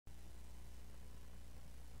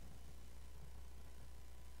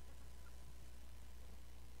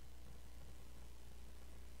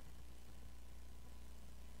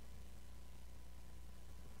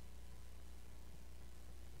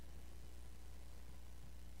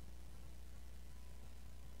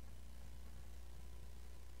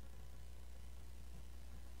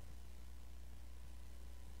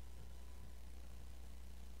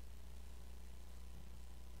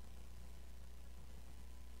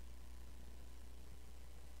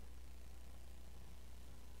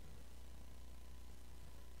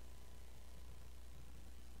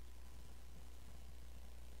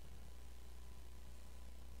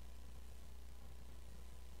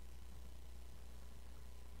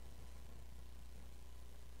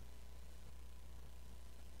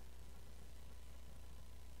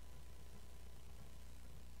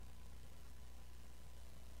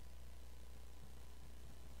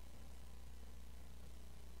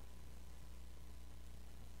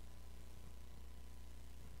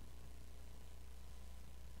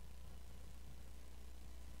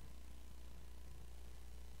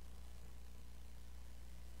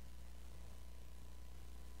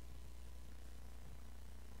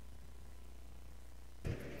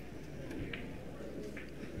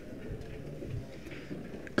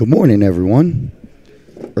Good morning, everyone.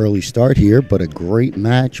 Early start here, but a great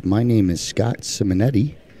match. My name is Scott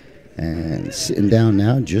Simonetti, and sitting down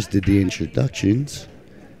now, just did the introductions.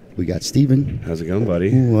 We got Steven. How's it going, buddy?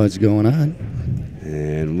 What's going on?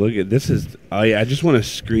 And look at this is. I just want to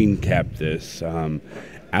screen cap this.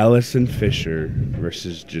 Allsion Fisher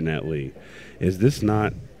versus Jeanette Lee. Is this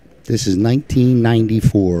not? This is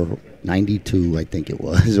 1994, 92, I think it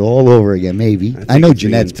was. All over again, maybe. I know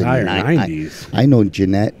Jeanette's been entire 90s. I know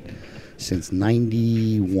Jeanette since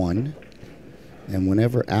 91. And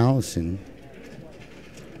whenever Allison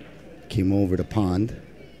came over the pond,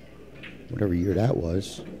 whatever year that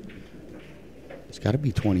was, it's got to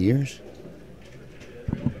be 20 years.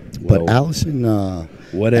 Well, but Allison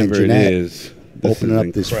whatever and Jeanette it is, opening up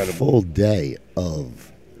incredible. this full day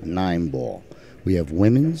of 9-ball. We have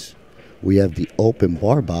women's, we have the open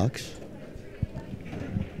bar box,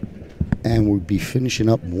 and we'll be finishing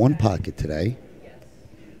up one pocket today.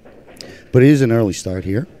 But it is an early start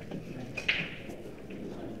here.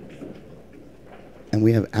 And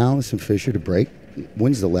we have Allsion Fisher to break.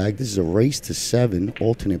 Wins the leg. This is a race to 7,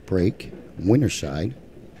 alternate break, winner side.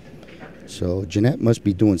 So Jeanette must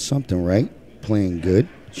be doing something right, playing good.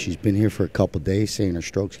 She's been here for a couple days, saying her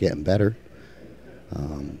stroke's getting better.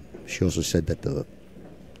 She also said that the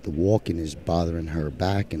walking is bothering her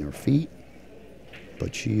back and her feet.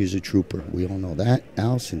 But she is a trooper. We all know that.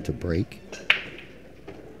 Allison to break.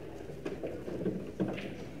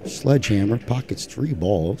 Sledgehammer, pockets 3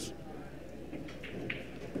 balls.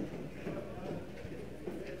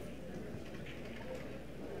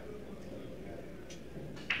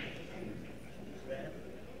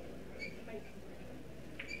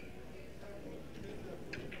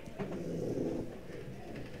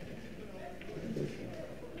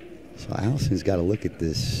 So Allison's got to look at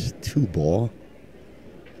this 2-ball.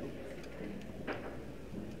 I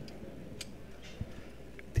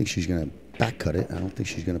think she's going to back cut it. I don't think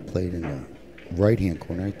she's going to play it in the right-hand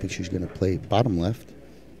corner. I think she's going to play bottom left.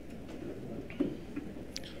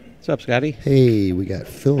 What's up, Scotty? Hey, we got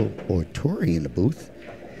Phil Ortori in the booth.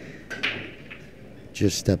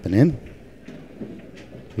 Just stepping in.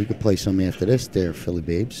 We could play some after this there, Philly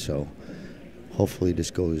Babes. So hopefully this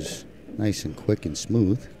goes nice and quick and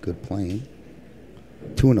smooth. Good playing.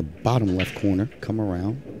 2 in the bottom left corner. Come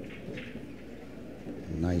around.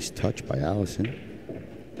 Nice touch by Allison.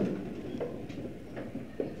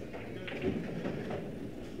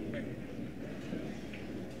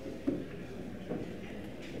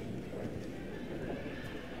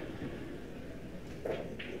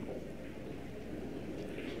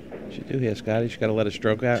 She do here, Scotty. She's got to let it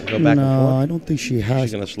stroke out and go back and forth. No, I don't think she has.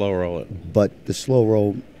 She's going to slow roll it. But the slow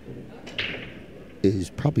roll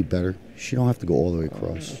is probably better. She don't have to go all the way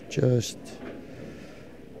across. Just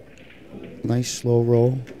nice slow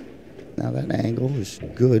roll. Now that angle is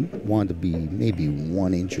good. Wanted to be maybe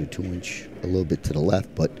 1 inch or 2 inch, a little bit to the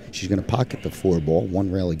left, but she's going to pocket the 4-ball,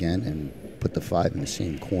 1 rail again, and put the 5 in the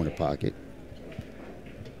same corner pocket.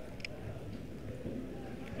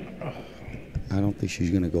 I don't think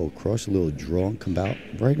she's going to go across, a little draw and come out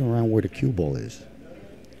right around where the cue ball is.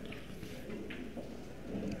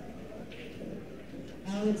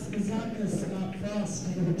 Alex Kazakis got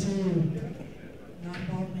frost, number 2. Not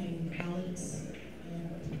ball main, Alex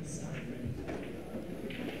and stop.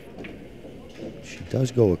 She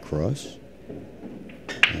does go across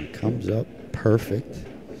and comes up perfect.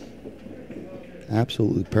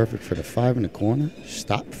 Absolutely perfect for the 5 in the corner.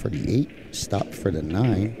 Stop for the 8. Stop for the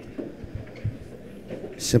 9.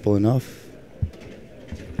 Simple enough.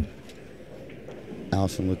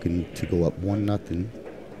 Allison looking to go up 1-0.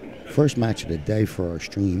 First match of the day for our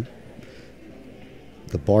stream.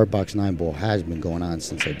 The bar box 9-ball has been going on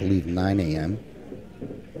since I believe 9 a.m.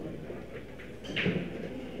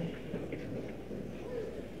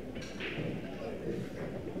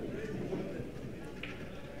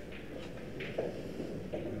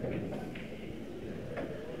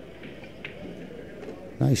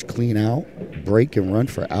 Nice clean out, break and run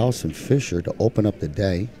for Allsion Fisher to open up the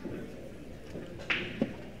day.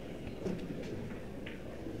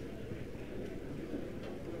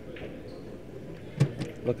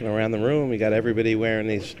 Looking around the room, we got everybody wearing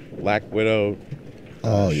these Black Widow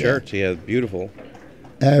shirts. Yeah, beautiful.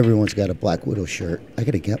 Everyone's got a Black Widow shirt. I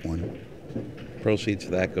got to get one. Proceeds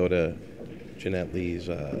of that go to Jeanette Lee's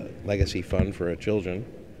Legacy Fund for her children.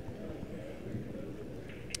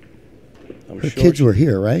 Her kids were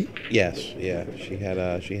here, right? Yes, yeah. She had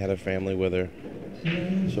a family with her,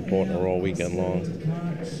 supporting her all weekend long.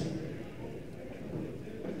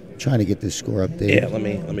 Trying to get this score updated. Yeah, let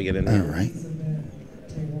me get in there. All right.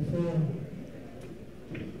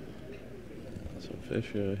 Allsion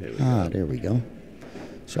Fisher. Here we go. There we go.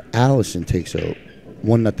 So Allison takes a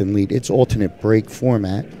 1-0 lead. It's alternate break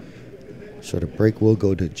format. So the break will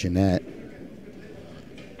go to Jeanette.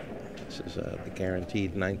 This is the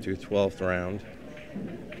guaranteed 9th through 12th round.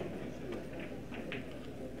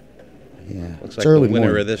 Yeah, Looks it's like the early winner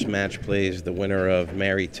morning. of this match plays the winner of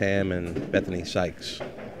Mary Tam and Bethany Sykes.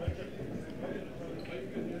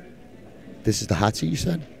 This is the hot seat, you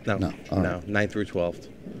said? No, No. All right. 9th through 12th.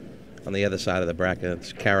 On the other side of the bracket,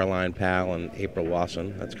 it's Caroline Powell and April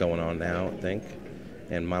Wasson. That's going on now, I think.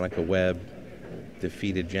 And Monica Webb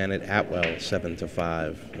defeated Janet Atwell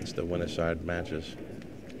 7-5. That's the winner side matches.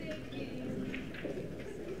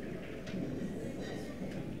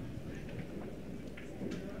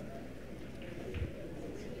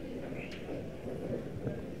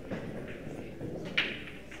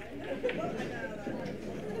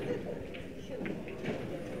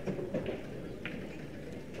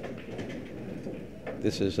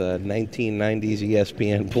 This is a 1990s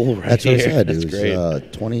ESPN pool right That's here. what I said. That's It great. was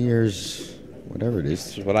 20 years, whatever it is.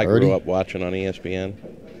 This is what I 30? grew up watching on ESPN.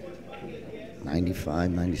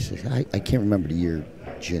 95, 96. I can't remember the year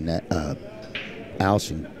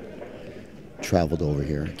Allison traveled over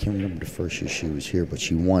here. I can't remember the first year she was here, but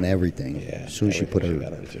she won everything. Yeah, As soon as she put everything her,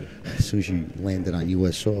 got into. as soon as she landed on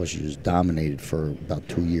U.S. soil, she just dominated for about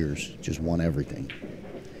 2 years. Just won everything.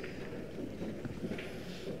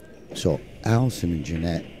 So Allison and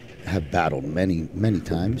Jeanette have battled many, many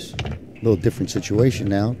times. A little different situation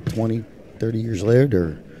now. 20, 30 years later,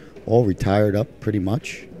 they're all retired up pretty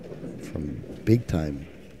much from big-time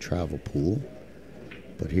travel pool.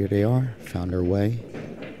 But here they are, found their way.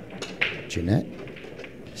 Jeanette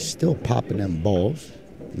still popping them balls.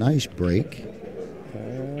 Nice break.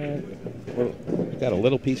 Well, got a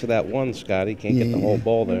little piece of that one, Scotty. Can't get the whole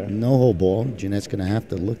ball there. No whole ball. Jeanette's going to have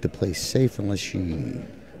to look to play safe unless she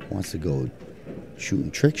wants to go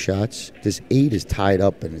shooting trick shots. This 8 is tied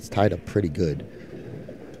up, and it's tied up pretty good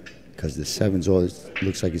because the 7's always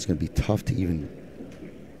looks like it's going to be tough to even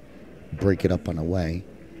break it up on the way.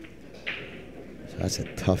 So that's a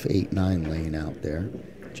tough 8-9 laying out there.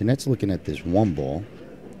 Jeanette's looking at this 1 ball.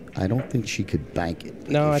 I don't think she could bank it.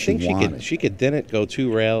 No, if I think wanted. she could then it go 3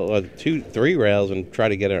 rails and try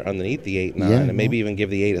to get her underneath the 8-9 Yeah, and maybe even give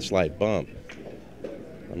the 8 a slight bump.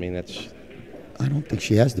 I mean, that's. I don't think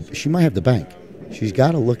she has the. She might have the bank. She's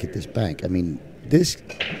got to look at this bank. I mean, this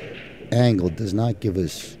angle does not give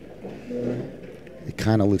us. It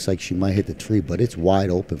kind of looks like she might hit the tree, but it's wide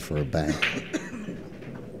open for a bank.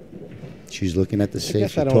 She's looking at the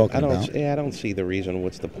safe we're talking about. I don't see the reason.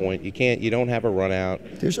 What's the point? You don't have a run out.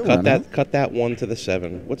 There's a run out. Cut that 1 to the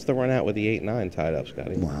 7. What's the run out with the 8-9 tied up,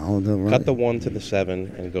 Scotty? Wow, Cut the 1 to the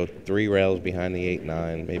 7 and go 3 rails behind the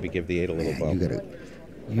 8-9. Maybe give the 8 a little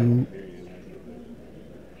bump.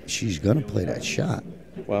 She's gonna play that shot.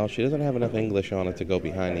 Well, she doesn't have enough English on it to go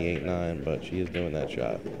behind the 8-9, but she is doing that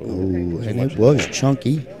shot. Ooh, and it was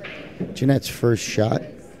chunky. Jeanette's first shot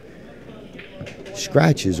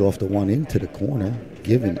scratches off the 1 into the corner,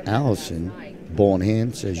 giving Allison ball in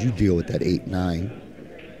hand. Says you deal with that 8-9.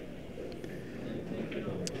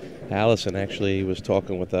 Allison actually was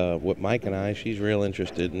talking with Mike and I. She's real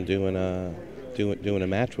interested in doing a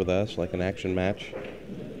match with us, like an action match.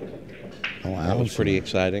 Oh, That was pretty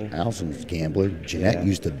exciting. Allison's a gambler. Jeanette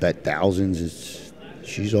used to bet thousands.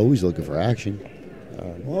 She's always looking for action.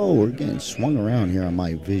 Whoa, we're getting swung around here on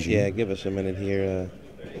my vision. Yeah, give us a minute here.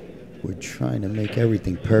 We're trying to make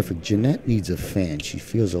everything perfect. Jeanette needs a fan. She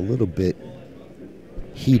feels a little bit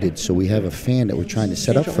heated, so we have a fan that we're trying to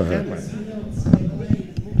set up for her.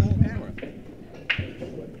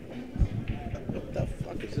 What the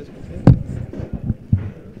fuck is this?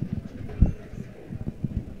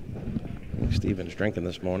 Steven's drinking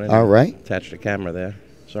this morning. All right. Attached a camera there.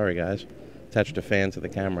 Sorry, guys. Attached a fan to the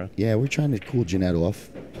camera. Yeah, we're trying to cool Jeanette off.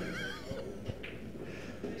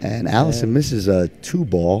 And Allison misses a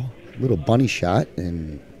 2-ball, little bunny shot,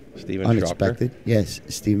 and Steven unexpected. Yes,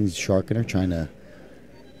 Steven's sharking her, trying to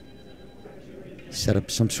set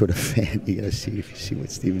up some sort of fan. You gotta see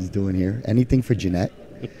what Steven's doing here. Anything for Jeanette.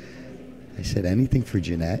 I said anything for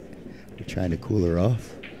Jeanette. We're trying to cool her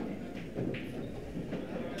off.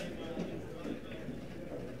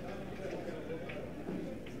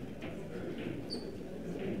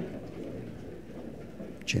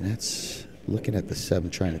 Jeanette's looking at the 7,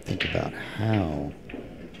 trying to think about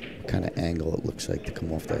what kind of angle it looks like to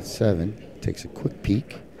come off that 7. Takes a quick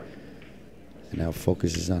peek, and now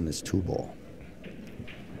focuses on this 2-ball.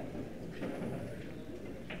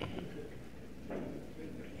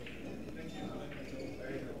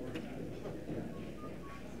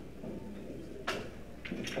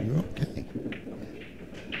 You're okay.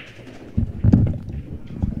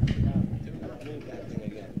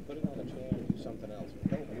 Put it on a chair and do something else.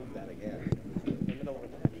 Don't move that again. In the middle of the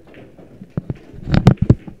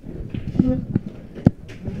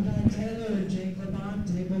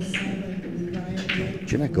match.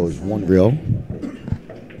 Jeanette goes one reel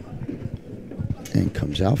and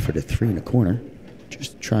comes out for the 3 in the corner.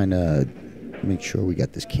 Just trying to make sure we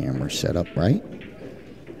got this camera set up right.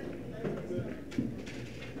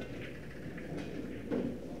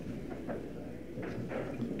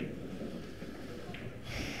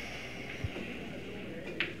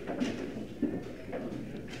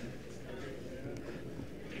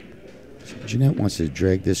 So Jeanette wants to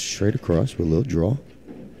drag this straight across with a little draw.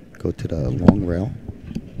 Go to the long rail.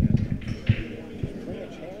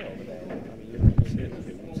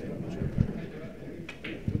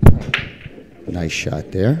 Nice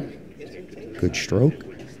shot there. Good stroke.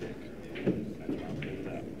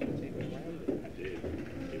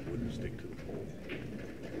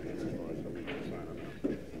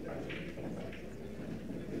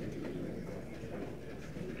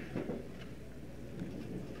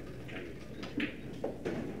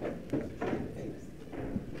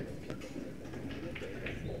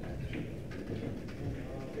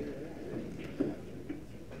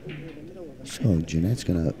 So Jeanette's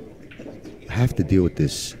gonna have to deal with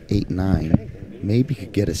this 8-9. Maybe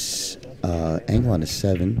could get a angle on a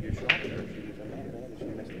 7.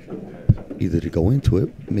 Either to go into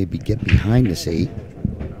it, maybe get behind this 8,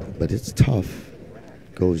 but it's tough.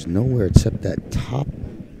 Goes nowhere except that top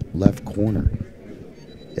left corner.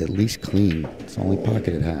 At least clean. It's the only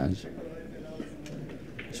pocket it has.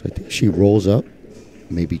 So I think she rolls up,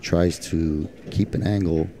 maybe tries to keep an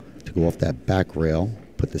angle to go off that back rail,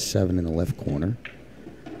 put the 7 in the left corner,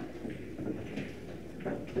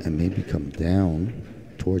 and maybe come down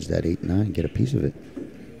towards that 8-9, get a piece of it.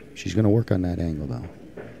 She's going to work on that angle, though.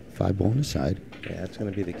 5 ball on the side. Yeah, that's going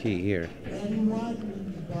to be the key here.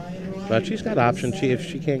 But she's got options. If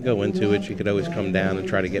she can't go into it, she could always come down and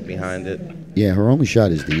try to get behind it. Yeah, her only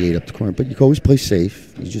shot is the 8 up the corner, but you can always play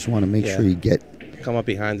safe. You just want to make sure you get... Come up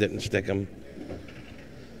behind it and stick them.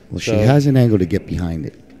 Well, so, she has an angle to get behind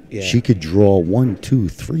it. Yeah. She could draw 1, 2,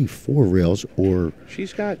 3, 4 rails, or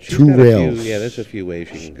she's got 2 rails. There's a few ways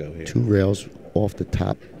she can go here. 2 rails off the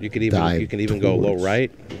top. You could even go low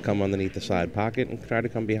right, come underneath the side pocket, and try to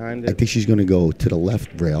come behind it. I think she's going to go to the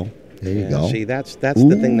left rail. There you go. See, that's the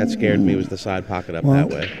thing that scared me, was the side pocket up that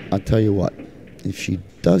way. I'll tell you what. If she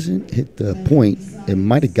doesn't hit the point, it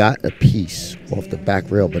might have got a piece off the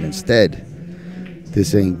back rail, but instead,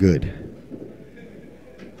 this ain't good.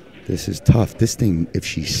 This is tough. This thing, if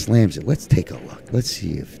she slams it, let's take a look. Let's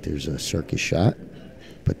see if there's a circus shot.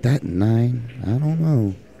 But that 9, I don't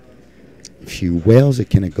know. If she whales it,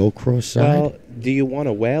 can it go cross side? Well, do you want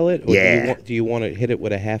to whale it? Or do you want to hit it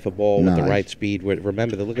with a half a ball with the right speed?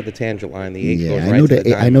 Remember, look at the tangent line. The 8 goes right to the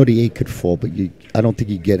 9. I know the 8 could fall, but I don't think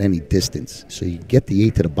you get any distance. So you get the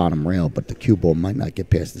 8 to the bottom rail, but the cue ball might not get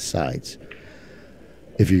past the sides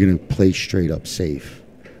if you're going to play straight up safe.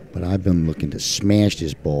 But I've been looking to smash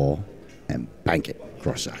this ball and bank it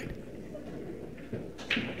cross side.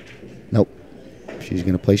 Nope. She's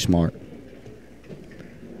going to play smart.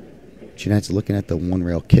 Jeanette's looking at the 1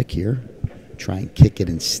 rail kick here. Try and kick it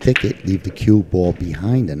and stick it. Leave the cue ball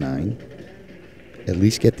behind the 9. At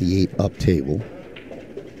least get the 8 up table.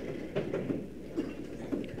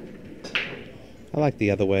 I like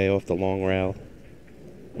the other way, off the long rail.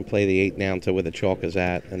 And play the 8 down to where the chalk is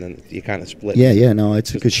at, and then you kind of split. Yeah, no,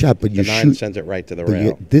 it's a good shot, but you shoot. The 9 sends it right to the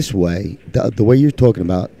rail. This way, the way you're talking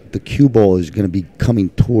about, the cue ball is going to be coming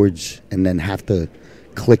towards and then have to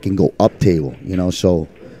click and go up table, so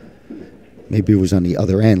maybe it was on the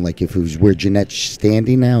other end. Like if it was where Jeanette's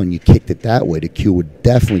standing now and you kicked it that way, the cue would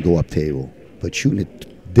definitely go up table. But shooting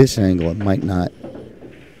it this angle, it might not.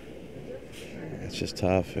 It's just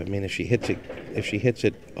tough. I mean, if she hits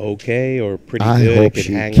it okay or pretty I good, hope it she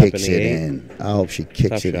could hang kicks up in the it 8. in. I hope she kicks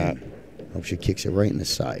Tough it shot. in. I hope she kicks it right in the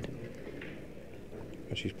side.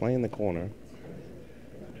 But she's playing the corner.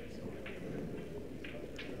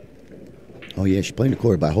 Oh, yeah, she's playing the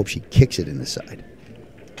corner, but I hope she kicks it in the side.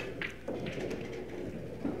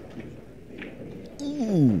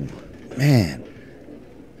 Ooh, man.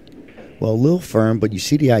 Well, a little firm, but you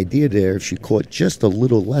see the idea there. If she caught just a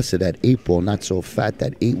little less of that 8 ball, not so fat,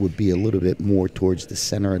 that 8 would be a little bit more towards the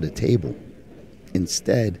center of the table.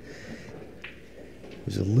 Instead,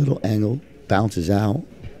 there's a little angle, bounces out,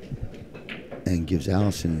 and gives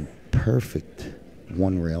Allison perfect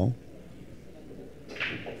 1 rail.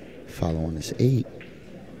 Follow on this 8.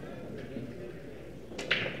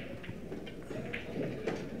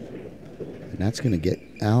 And that's going to get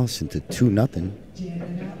Allison to 2-0.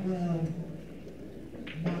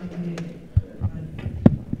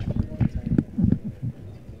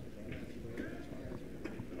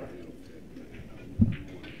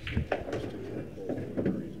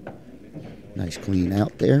 Nice clean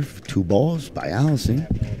out there for 2 balls by Allison.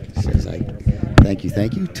 Says thank you.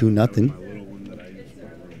 2-0.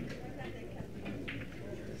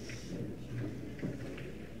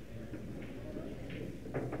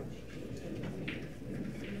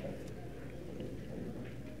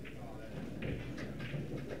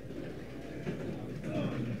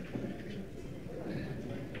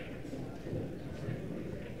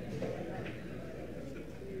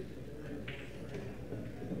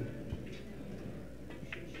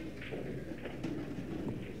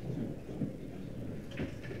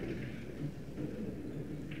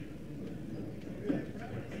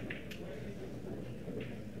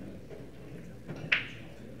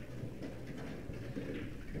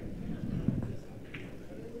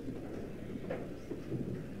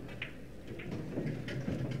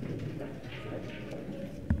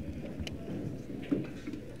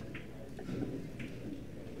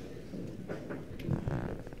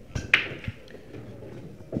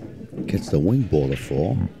 Gets the wing ball to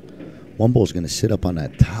fall. One ball's going to sit up on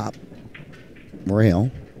that top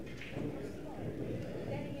rail.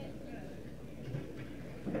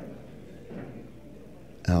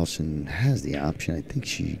 Allison has the option. I think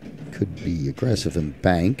she could be aggressive and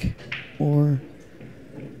bank, or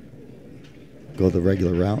go the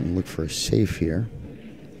regular route and look for a safe here.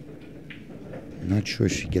 I'm not sure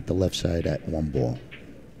she'd get the left side at 1 ball.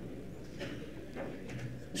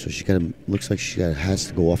 So she looks like has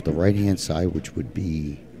to go off the right-hand side, which would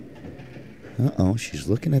be, she's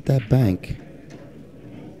looking at that bank.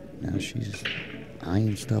 Now she's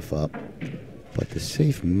eyeing stuff up. But the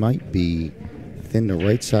safe might be thin the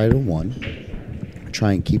right side of 1.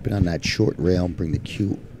 Try and keep it on that short rail and bring the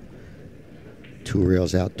cue 2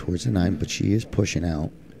 rails out towards the 9, but she is pushing out.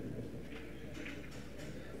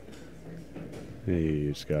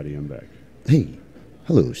 Hey, Scotty, I'm back. Hey,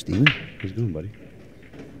 hello, Steven. How's it going, buddy?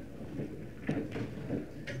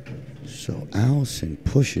 So Allison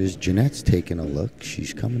pushes. Jeanette's taking a look.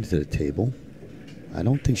 She's coming to the table. I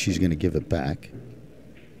don't think she's going to give it back.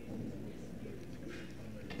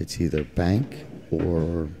 It's either bank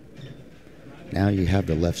or now you have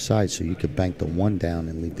the left side, so you could bank the 1 down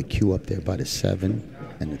and leave the cue up there by the 7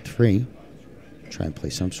 and the 3. Try and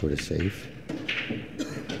play some sort of safe.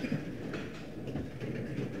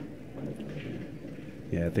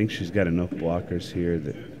 Yeah, I think she's got enough blockers here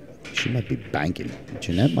that she might be banking.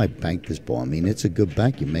 Jeanette might bank this ball. I mean, it's a good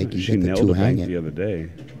bank you make. You she get the nailed 2 the bank hanging the other day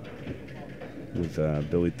with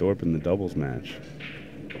Billy Thorpe in the doubles match.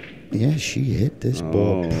 Yeah, she hit this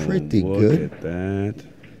ball pretty good. Look at that.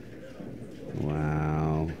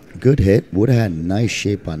 Wow. Good hit. Would have had nice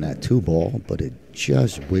shape on that 2 ball, but it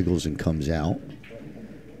just wiggles and comes out.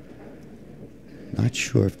 Not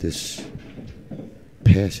sure if this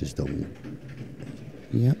passes the...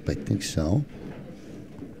 Yep, I think so.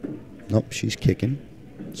 Nope, she's kicking,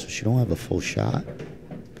 so she don't have a full shot.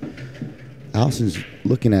 Allison's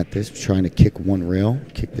looking at this, trying to kick 1 rail,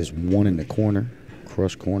 kick this 1 in the corner,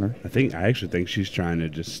 cross corner. I actually think she's trying to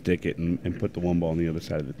just stick it and put the 1 ball on the other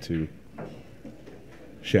side of the 2.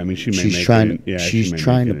 She may she's make trying. She's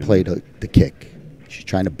trying to play the kick. She's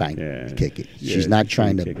trying to bank kick it. She's not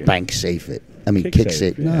trying to bank safe it. I mean, kick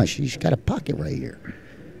safe. No, she's got a pocket right here.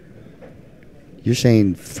 You're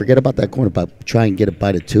saying forget about that corner, but try and get it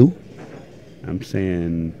by the 2? I'm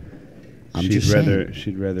saying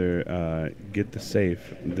she'd rather get the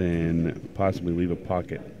safe than possibly leave a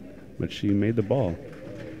pocket. But she made the ball.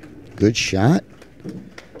 Good shot.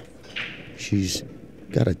 She's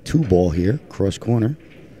got a 2 ball here, cross corner.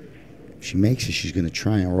 If she makes it, she's going to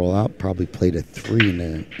try and roll out, probably play the 3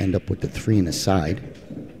 and end up with the 3 in the side.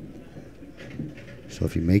 So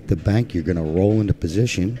if you make the bank, you're going to roll into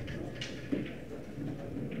position.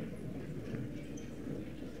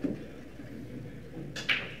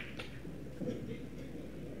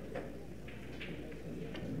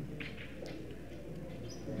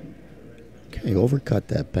 Okay, overcut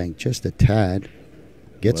that bank just a tad.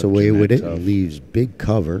 Gets away with it and leaves big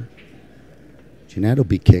cover. Jeanette will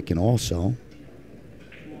be kicking also.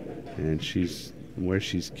 And where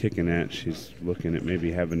she's kicking at, she's looking at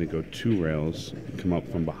maybe having to go 2 rails and come up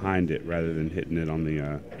from behind it rather than hitting it on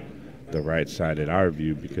the right side at our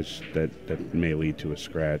view, because that may lead to a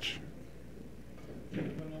scratch.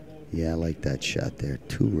 Yeah, I like that shot there.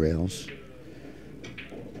 2 rails.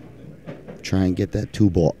 Try and get that 2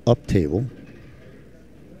 ball up table.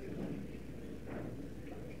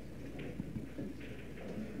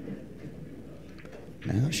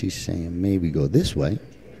 Now she's saying maybe go this way.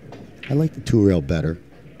 I like the 2 rail better,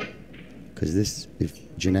 because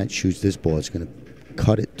if Jeanette shoots this ball, it's going to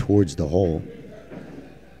cut it towards the hole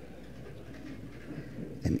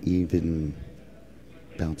and even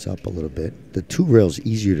bounce up a little bit. The 2 rail's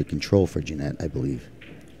easier to control for Jeanette, I believe.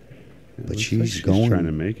 It But looks she's like going. trying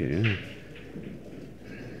to make it, yeah.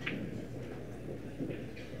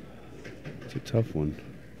 It's a tough one.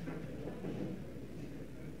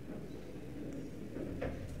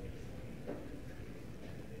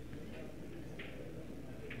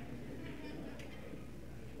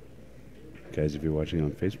 Guys, if you're watching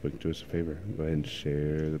on Facebook, do us a favor. Go ahead and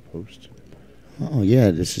share the post. Oh,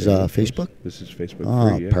 yeah, this is Facebook? This is Facebook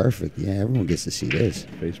Oh, free, yeah. perfect. Yeah, everyone gets to see this.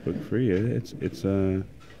 Facebook free. It's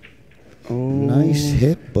Nice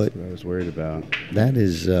hit, but that's what I was worried about. that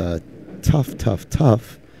is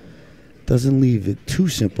tough. Doesn't leave it too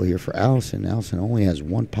simple here for Allison. Allison only has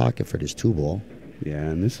 1 pocket for this 2 ball. Yeah,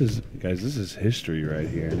 and this is, guys, this is history right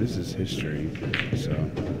here. This is history. So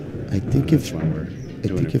I think if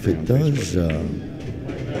it does,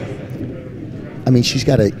 I mean, she's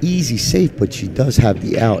got an easy safe, but she does have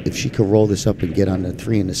the out. If she could roll this up and get on the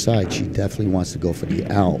 3 in the side, she definitely wants to go for the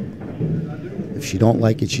out. If she don't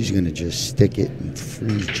like it, she's going to just stick it and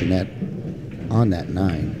freeze Jeanette on that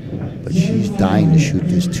 9. But she's dying to shoot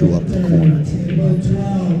this 2 up the corner. Table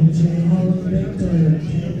 12, J. Holland Victor.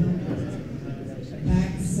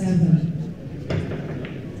 Back 7.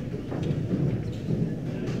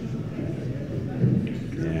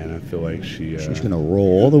 Yeah, and I feel like she's She's going to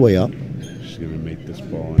roll all the way up, she's going to make this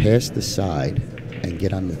ball. past the side, and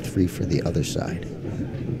get on the 3 for the other side.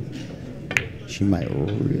 She might,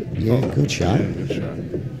 good shot. Yeah, good shot.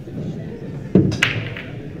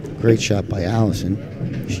 Great shot by Allison.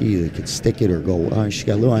 She either could stick it or go. She's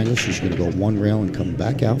got a little angle. She's going to go 1 rail and come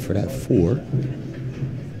back out for that 4.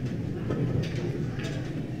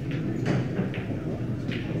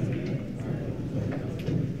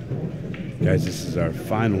 Guys, this is our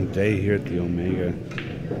final day here at the Omega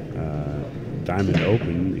Diamond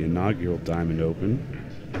Open, the inaugural Diamond Open.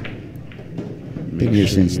 Been here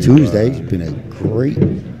since Tuesday. It's been a great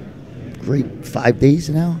 5 days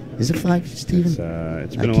now. Is it 5, Steven?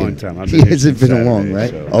 It's been a long time. I've been here Has it since been a long, Saturday, right?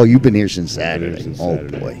 so- Oh, you've been here since Been here Saturday. since Oh,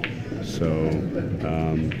 Saturday. boy. So,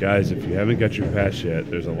 guys, if you haven't got your pass yet,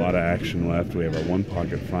 there's a lot of action left. We have our 1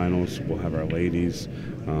 pocket finals. We'll have our ladies,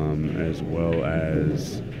 as well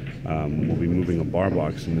as we'll be moving a bar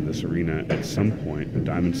box into this arena at some point, a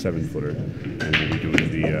diamond 7-footer, and we'll be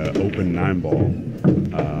doing the open 9-ball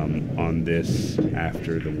on this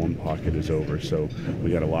after the 1 pocket is over. So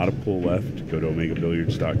we got a lot of pull left. Go to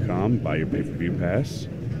omegabilliards.com, buy your pay-per-view pass.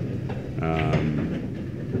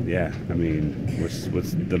 Yeah, I mean,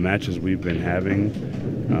 with the matches we've been having,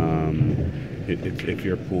 if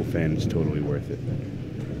you're a pool fan, it's totally worth it.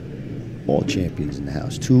 All champions in the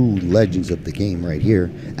house. 2 legends of the game right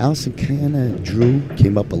here. Allison kind of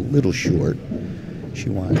came up a little short. She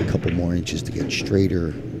wanted a couple more inches to get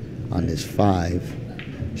straighter on this 5.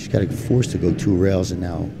 She's got to force to go 2 rails, and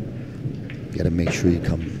now you got to make sure you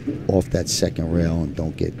come off that 2nd rail and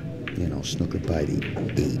don't get, snookered by the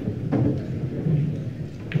 8.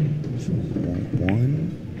 So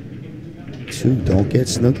 1, 2, don't get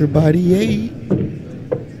snookered by the 8.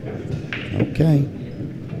 Okay.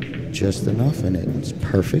 Just enough, and it's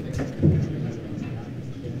perfect. I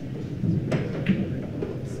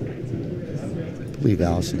believe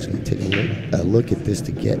Allison's going to take a look at this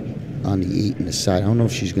to get on the 8 in the side. I don't know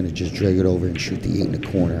if she's going to just drag it over and shoot the 8 in the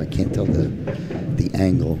corner. I can't tell the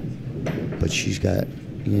angle, but she's got,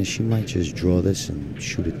 she might just draw this and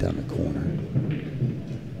shoot it down the corner.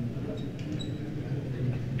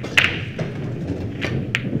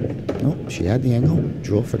 Nope, she had the angle.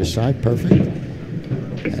 Draw for the side, perfect.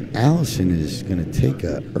 And Allison is going to take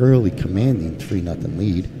a early commanding 3-0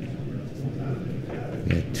 lead.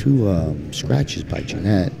 We had 2 scratches by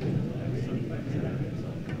Jeanette,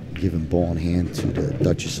 giving ball in hand to the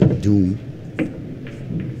Duchess of Doom.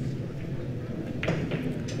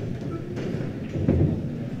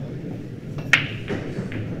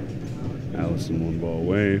 Allison 1 ball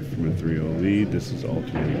away from a 3-0 lead. This is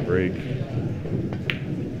alternate break.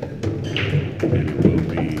 And it will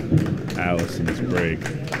be Allison's break.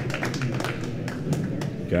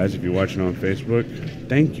 Guys, if you're watching on Facebook,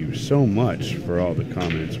 thank you so much for all the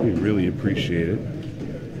comments. We really appreciate it.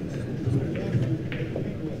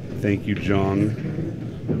 Thank you, Jong.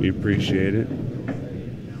 We appreciate it.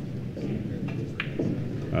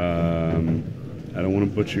 I don't want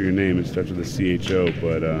to butcher your name. It starts with a CHO,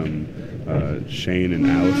 but Shane and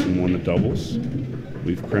Allison won the doubles.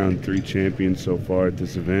 We've crowned 3 champions so far at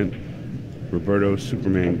this event. Roberto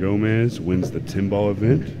Superman Gomez wins the Timball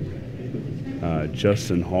event.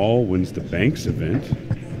 Justin Hall wins the Banks event.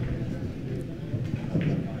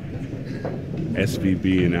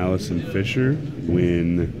 SVB and Allsion Fisher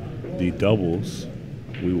win the doubles.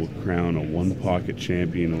 We will crown a one-pocket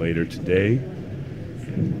champion later today.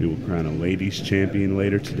 We will crown a ladies champion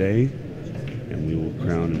later today. And we will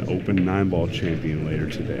crown an open 9-ball champion later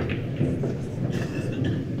today.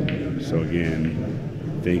 So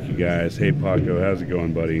again, thank you guys. Hey Paco, how's it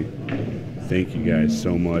going, buddy? Thank you guys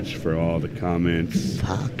so much for all the comments.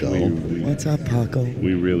 Paco. What's up, Paco?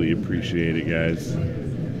 We really appreciate it, guys.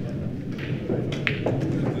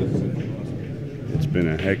 It's been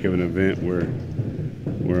a heck of an event. We're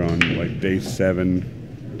on like day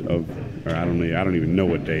 7 of, or I don't even know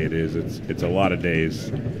what day it is. It's a lot of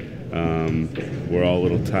days. We're all a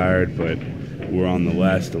little tired, but we're on the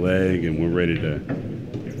last leg, and we're ready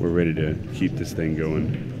to keep this thing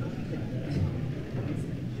going.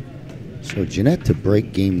 So Jeanette to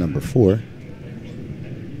break game number 4.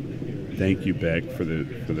 Thank you, Beck, for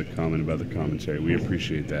the comment about the commentary. We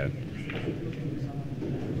appreciate that.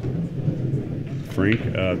 Frank,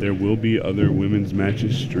 there will be other women's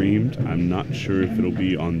matches streamed. I'm not sure if it'll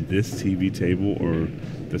be on this TV table or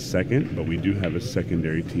the second, but we do have a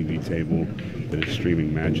secondary TV table that is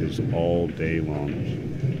streaming matches all day long.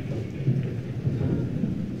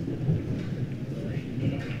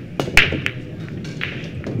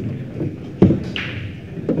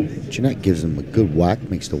 Jeanette gives him a good whack,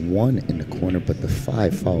 makes the 1 in the corner, but the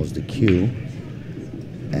 5 follows the cue.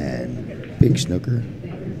 And big snooker,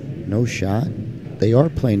 no shot. They are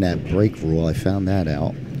playing that break rule. I found that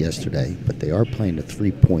out yesterday, but they are playing the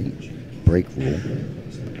 3-point break rule.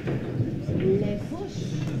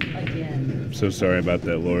 I'm so sorry about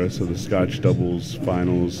that, Laura. So the Scotch doubles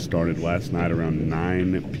finals started last night around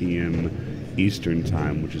 9 p.m. Eastern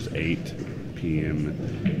time, which is 8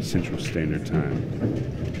 p.m. Central Standard Time.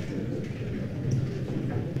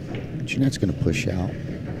 Jeanette's going to push out.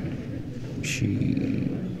 She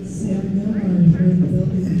is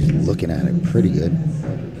looking at it pretty good.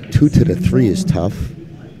 2 to the 3 is tough.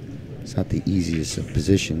 It's not the easiest of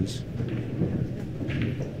positions.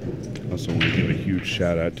 Also want to give a huge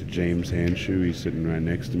shout out to James Hanshoe. He's sitting right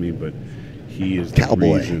next to me, but he is the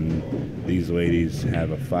Cowboy. reason these ladies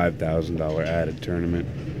have a $5,000 added tournament.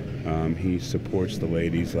 He supports the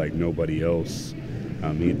ladies like nobody else.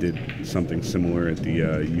 He did something similar at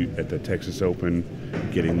the Texas Open,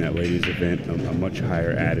 getting that ladies event a much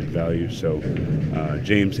higher added value. So,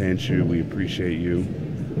 James Hanshoe, we appreciate you.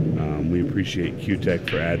 We appreciate Q-Tech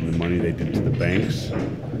for adding the money they did to the banks.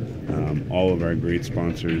 All of our great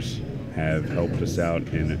sponsors have helped us out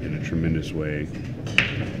in a tremendous way.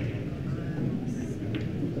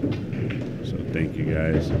 So thank you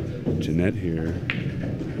guys. Jeanette here,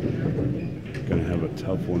 gonna have a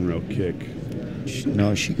tough 1-rail kick.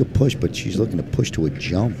 No, she could push, but she's looking to push to a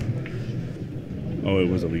jump. Oh, it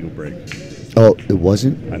was a legal break. Oh, it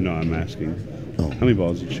wasn't? I know, I'm asking. Oh. How many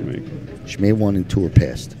balls did she make? She made 1 and 2 are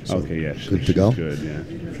passed. So Okay, yeah. good to go? Good, yeah.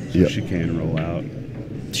 So Yep. she can roll out.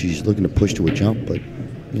 She's looking to push to a jump, but,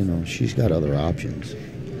 you know, she's got other options.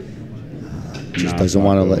 Just doesn't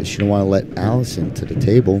want to let, she don't want to let Allison to the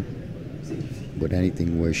table with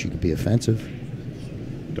anything where she could be offensive.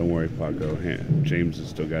 Don't worry, Paco. James has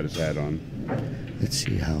still got his hat on. Let's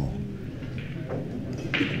see how.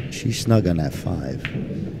 She's snug on that 5.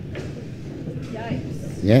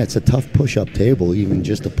 Yeah, it's a tough push-up table, even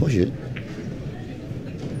just to push it.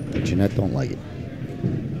 But Jeanette don't like it.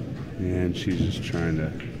 And she's just trying to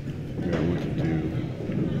figure out what to do.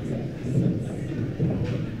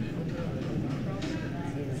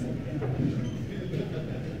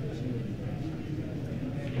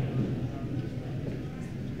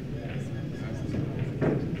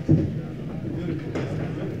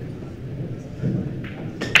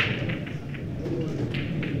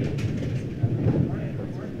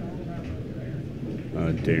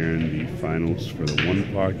 Darren, the finals for the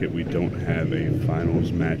 1 pocket. We don't have a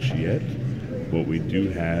finals match yet. What we do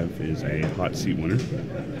have is a hot seat winner.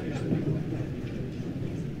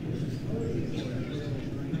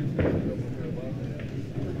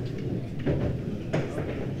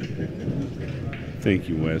 Thank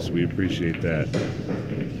you, Wes. We appreciate that.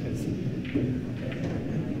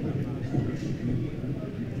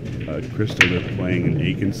 Crystal, they're playing in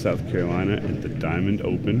Aiken, South Carolina at the Diamond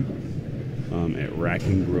Open. At Rack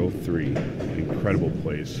and Grille 3. Incredible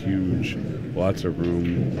place, huge, lots of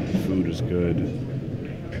room, food is good,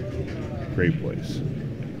 great place.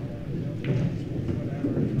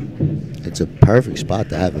 It's a perfect spot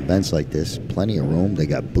to have events like this. Plenty of room. They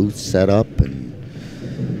got booths set up, and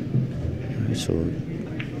so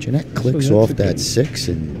Jeanette clicks off that 6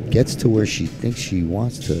 and gets to where she thinks she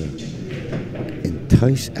wants to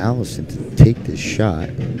entice Allison to take this shot.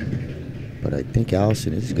 But I think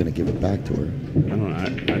Allison is going to give it back to her. I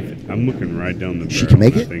don't know. I'm looking right down the barrel. She can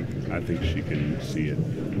make it? I think she can see it.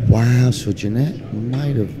 Wow, so Jeanette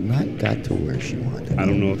might have not got to where she wanted. I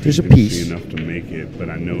don't know if there's she a can piece. see enough to make it, but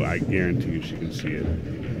I guarantee you she can see it.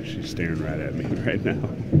 She's staring right at me right now.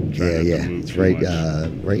 Yeah. It's right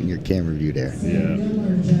in your camera view there. Yeah.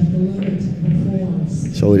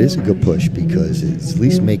 So it is a good push because it's at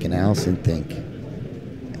least making Allison think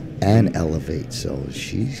and elevate. So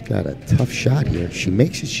she's got a tough shot here. If she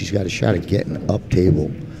makes it, she's got a shot at getting up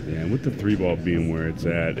table. Yeah, and with the 3-ball being where it's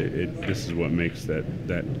at, this is what makes that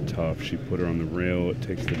tough. She put her on the rail. It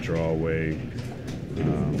takes the draw away.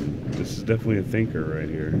 This is definitely a thinker right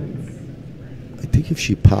here. I think if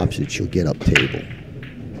she pops it, she'll get up table.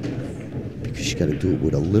 Because she's got to do it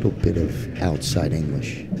with a little bit of outside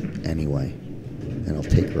English anyway. And I'll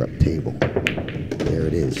take her up table. There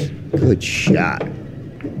it is. Good shot. A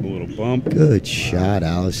little bump. Good shot,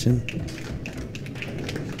 Allison.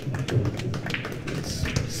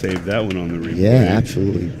 Save that one on the replay. Yeah,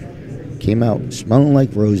 absolutely. Came out smelling like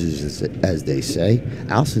roses, as they say.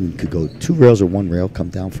 Allison could go 2 rails or 1 rail, come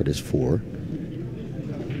down for this 4.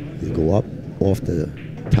 You go up off the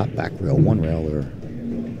top back rail, 1 rail, or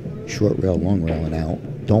short rail, long rail, and out.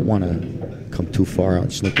 Don't want to come too far out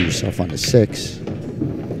and snooker yourself on the 6.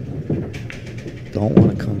 Don't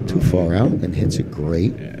want to come too far out, and hits it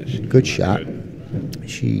great. Yeah, good shot.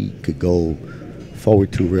 She could go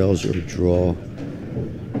forward 2 rails or draw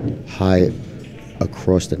high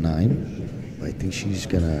across the 9. I think she's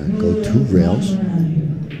going to go 2 rails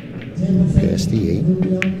past the 8.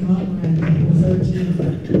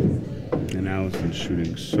 And Allison's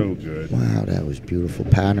shooting so good. Wow, that was beautiful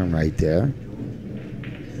pattern right there.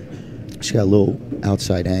 She's got a little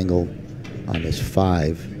outside angle on this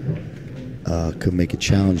 5. Could make it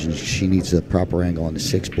challenging. She needs a proper angle on the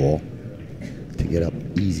 6 ball to get up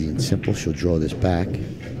easy and simple. She'll draw this back,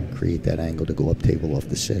 create that angle to go up table off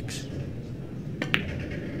the 6.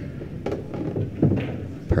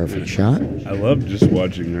 Perfect shot. I love just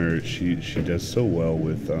watching her. She does so well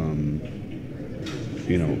with,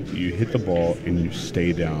 you hit the ball and you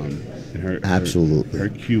stay down. And her absolutely. Her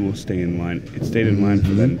cue will stay in line. It stayed in line for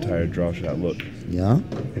that entire draw shot. Look. Yeah.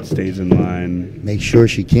 It stays in line. Make sure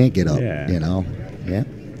she can't get up. Yeah. Yeah.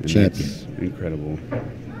 And Champion. That's incredible.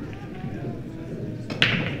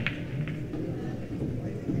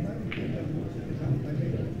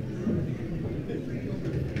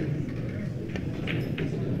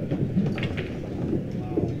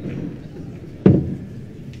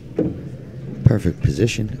 Perfect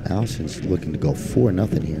position. Allison's looking to go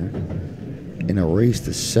 4-0 here in a race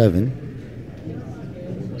to 7.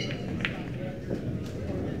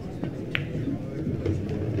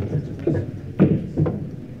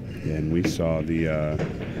 Yeah, and we saw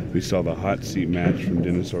the hot seat match from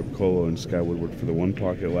Dennis Orcolo and Sky Woodward for the 1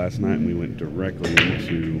 pocket last night, and we went directly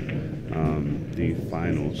into the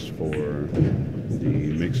finals for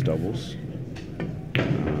the mixed doubles.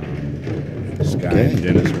 Sky and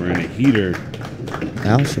Dennis were in a heater.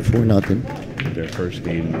 Allison 4-0. Their first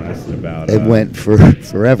game lasted about... It went for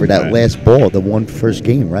forever. That last ball, the one first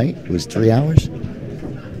game, right? It was 3 hours?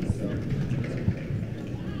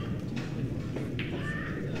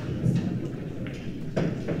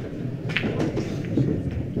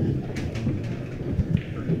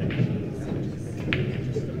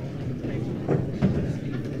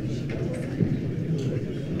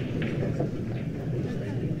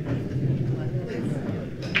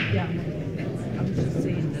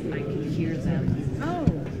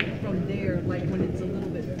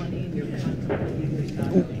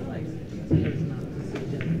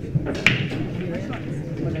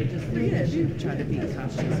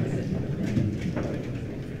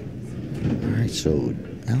 So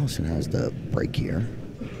Allison has the break here.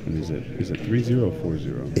 And is it 3-0 or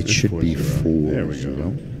 4-0? It should be 4-0. There we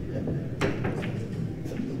go.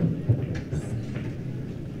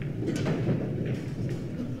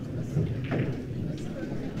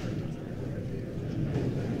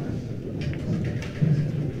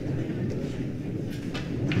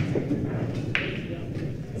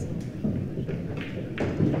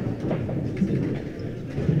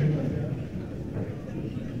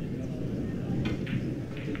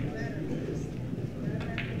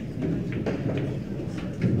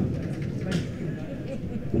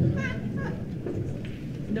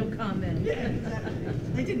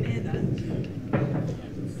 I didn't hear that.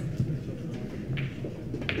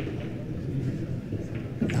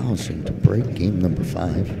 Allison to break game number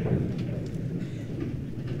 5.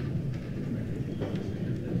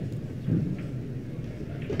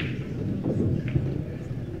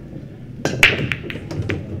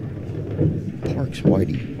 Parks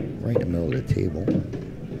Whitey right in the middle of the table.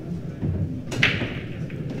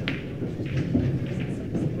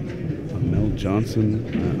 Johnson.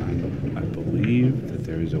 I believe that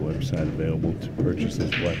there is a website available to purchase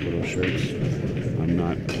those Black Widow shirts. I'm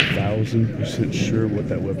not 1,000% sure what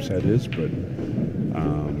that website is, but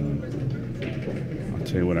I'll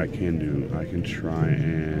tell you what I can do. I can try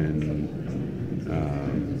and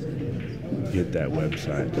get that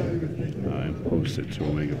website and post it to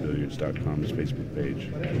OmegaBilliards.com's Facebook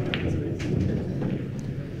page.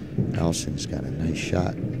 Allison's got a nice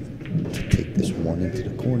shot to take this one into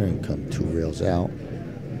the corner and come 2 rails out,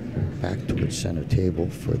 back towards center table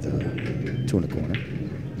for the 2 in the corner.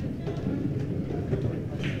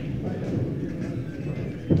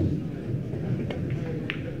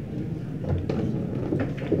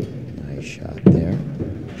 Nice shot there.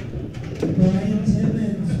 Brian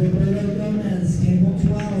Timmons, Roberto Gomez, table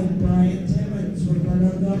 12. Brian Timmons,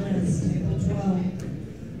 Roberto Gomez, table 12.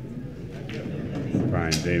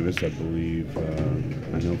 Brian Davis, I believe, I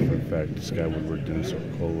know for a fact Sky Woodward, Dennis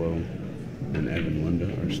Ocolo, and Evan Lunda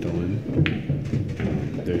are still in.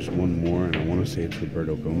 There's one more, and I want to say it's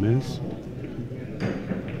Roberto Gomez.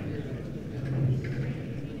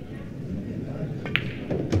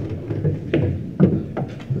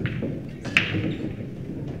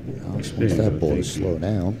 Allison wants that ball to slow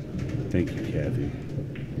down. Thank you, Kathy.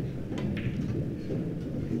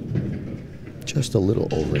 Just a little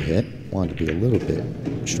overhit. Wanted to be a little bit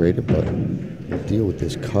straighter, but we'll deal with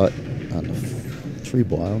this cut on the 3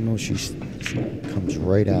 ball. I don't know. She comes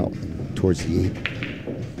right out towards the 8.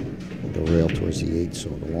 The rail towards the 8. So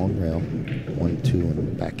the long rail, 1, 2,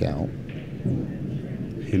 and back out.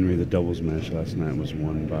 Henry, the doubles match last night was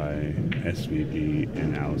won by SVB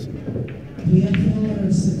and Allison.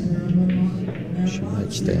 She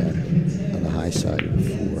might stay on the high side of the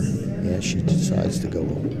 4. Yeah, she decides to go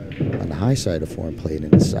on the high side of 4 and play it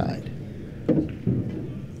inside.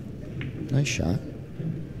 Nice shot.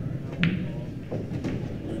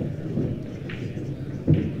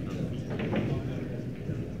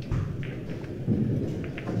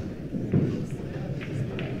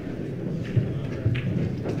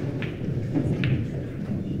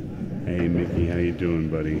 Hey, Mickey, how you doing,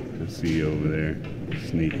 buddy? I see you over there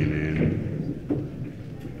sneaking in.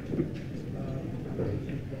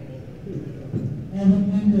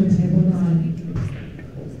 Evan Linder, table 9.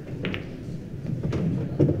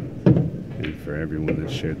 And for everyone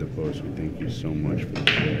that shared the post, we thank you so much for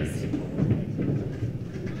the share.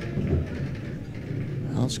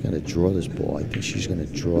 Al's going to draw this ball. I think she's going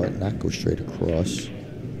to draw it, not go straight across.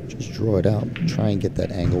 Just draw it out. Try and get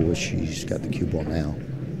that angle where she's got the cue ball now.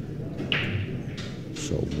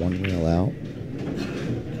 So 1 rail out.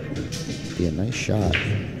 Be a nice shot.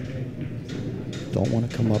 Don't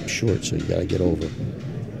want to come up short, so you got to get over.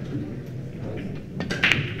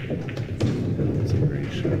 That's a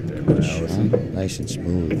great shot there by Allison. Nice and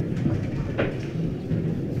smooth.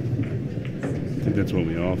 I think that's what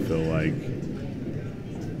we all feel like.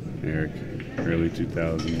 Eric, early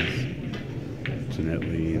 2000s, Jeanette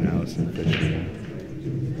Lee and Allsion Fisher.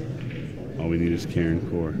 All we need is Karen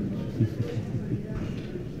Core.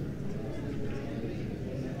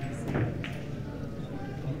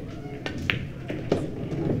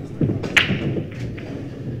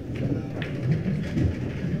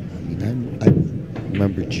 I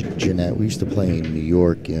remember Jeanette. We used to play in New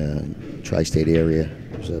York, tri-state area.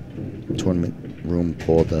 There was a tournament room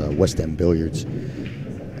called West End Billiards.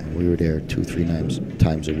 And we were there 2-3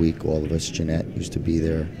 times a week. All of us. Jeanette used to be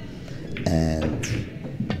there. And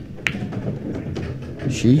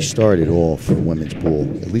she started off women's pool,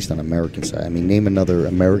 at least on the American side. I mean, name another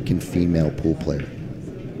American female pool player.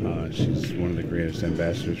 She's one of the greatest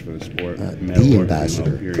ambassadors for the sport. The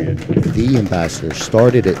ambassador. The ambassador.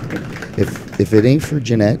 Started it. If it ain't for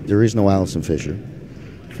Jeanette, there is no Allsion Fisher.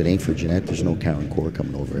 If it ain't for Jeanette, there's no Karen Core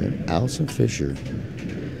coming over here. Allsion Fisher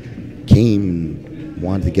came and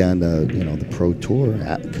wanted to get on the the pro tour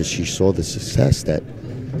because she saw the success that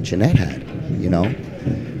Jeanette had.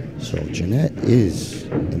 So Jeanette is,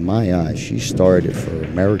 in my eyes, she started for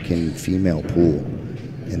American female pool,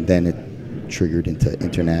 and then it triggered into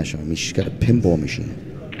international. I mean, she's got a pinball machine.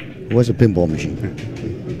 Who has a pinball machine?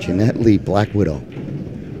 Jeanette Lee, Black Widow.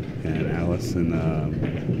 And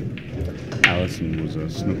Allison was a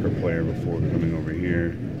snooker player before coming over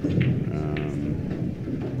here.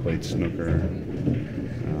 Played snooker,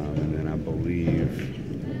 and then I believe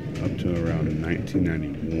up to around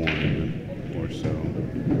 1991 or so,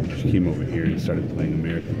 she came over here and started playing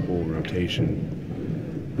American pool rotation.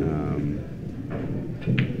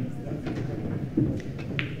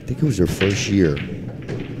 I think it was their first year.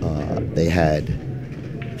 They had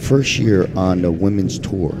first year on the women's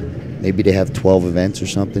tour. Maybe they have 12 events or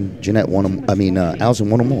something. Jeanette won them. I mean, Allison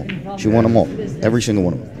won them all. She won them all. Every single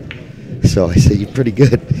one of them. So I said, you're pretty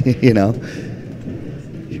good, you know.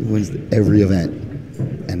 She wins every event.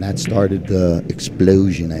 And that started the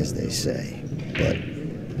explosion, as they say. But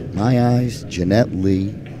my eyes, Jeanette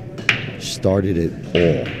Lee started it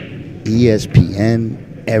all.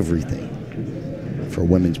 ESPN, everything for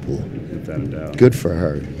women's pool. Without a doubt. Good for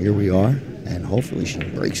her. Here we are. And hopefully she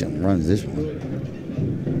breaks and runs this one.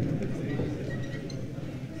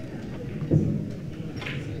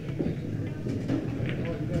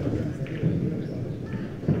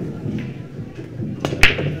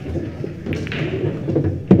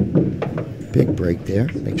 Big break there.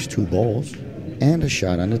 Makes 2 balls. And a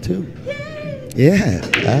shot on the 2. Yeah,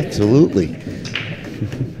 absolutely.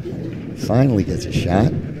 Finally gets a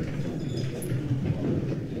shot.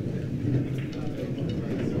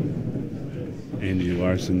 Angie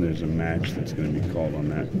Larson, there's a match that's going to be called on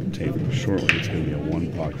that table shortly. It's going to be a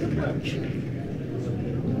 1-pocket match.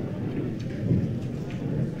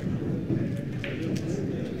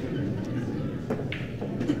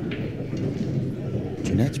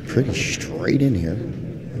 Jeanette's pretty straight in here.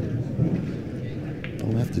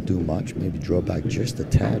 Don't have to do much. Maybe draw back just a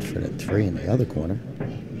tad for that 3 in the other corner.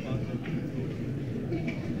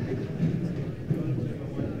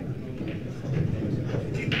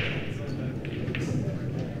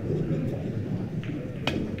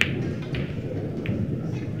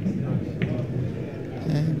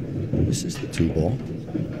 And this is the 2-ball.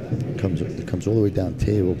 It comes all the way down the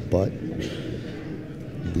table, but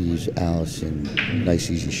leaves Allison a nice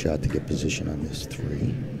easy shot to get position on this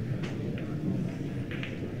 3.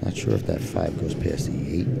 Not sure if that 5 goes past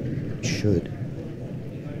the 8. It should.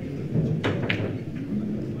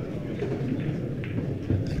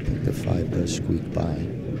 I think the 5 does squeak by.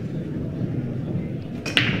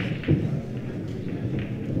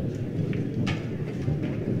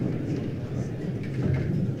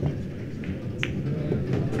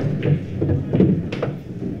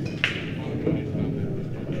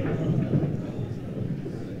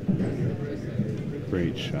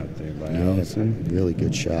 Great shot there by Allison. Really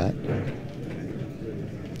good shot.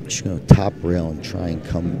 She's going to top rail and try and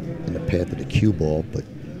come in the path of the cue ball, but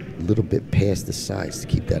a little bit past the sides to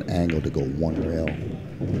keep that angle to go 1 rail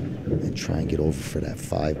and try and get over for that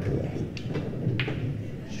 5 ball.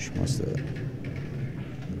 She wants to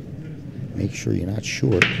make sure you're not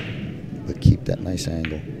short, but keep that nice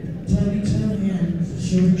angle.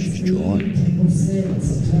 She's drawing.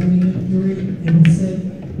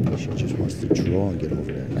 She just wants to draw and get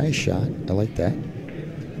over there. Nice shot. I like that.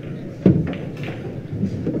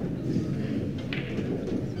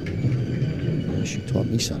 She taught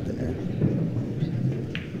me something there.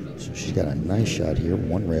 So she's got a nice shot here.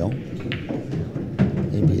 1 rail.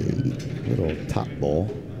 Maybe a little top ball.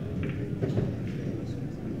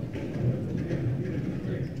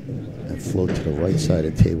 And float to the right side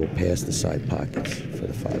of the table past the side pockets for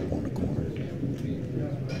the 5 ball in the corner.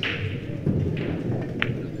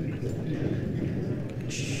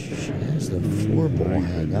 The 4 ball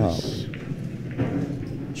hang up.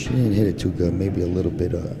 She didn't hit it too good. Maybe a little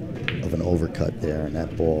bit of an overcut there, and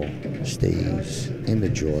that ball stays in the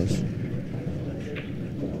jaws.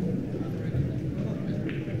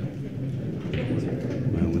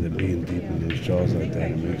 Well, with it being deep in those jaws like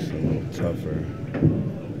that, it makes it a little tougher.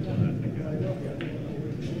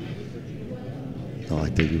 Oh, I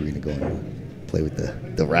thought you were going to go and play with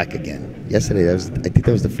the rack again. Yesterday, I think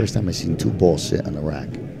that was the first time I seen 2 balls sit on the rack.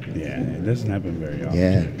 Yeah, it doesn't happen very often.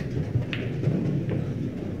 Yeah.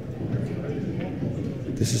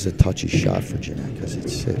 This is a touchy shot for Jeanette because it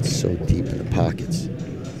sits so deep in the pockets.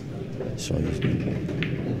 So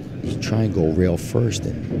you try and go rail first,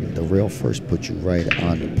 and the rail first puts you right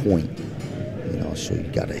on the point. You know, so you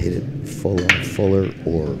got to hit it fuller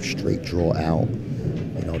or straight draw out.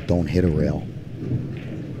 You know, don't hit a rail.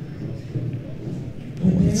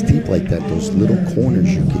 When it's deep like that, those little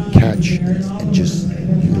corners you can catch and just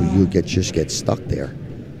you just get stuck there.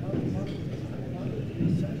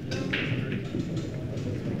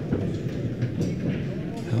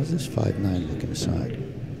 How's this 5-9 looking aside?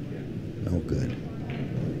 No good.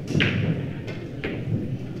 You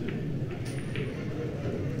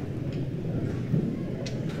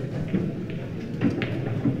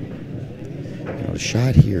know, the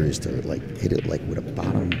shot here is to like hit it like with a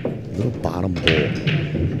little bottom ball,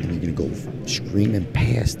 and you're gonna go screaming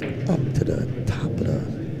past up to the top of the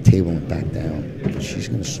table and back down. She's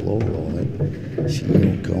gonna slow roll it. She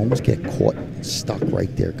can almost get caught stuck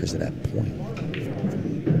right there because of that point.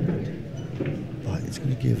 But it's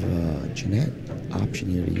gonna give Jeanette option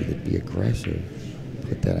here to either be aggressive,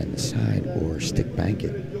 put that on the side, or stick bank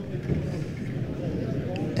it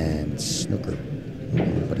and snooker.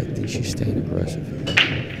 But I think she's staying aggressive here.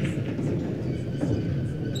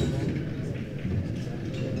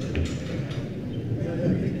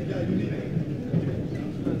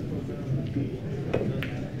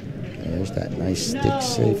 Nice stick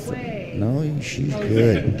safe. No, she's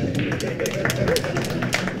good.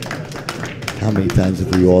 How many times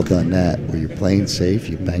have we all done that? Where you're playing safe,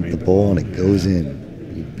 you bank the ball and it goes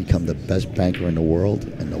in. You become the best banker in the world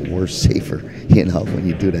and the worst safer, when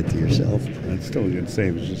you do that to yourself. That's still a good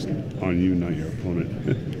save. It's just on you, not your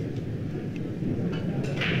opponent.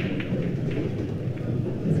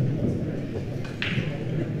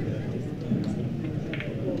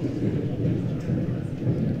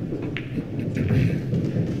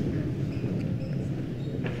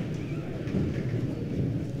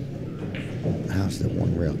 How's the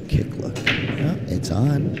one rail kick look? Oh, it's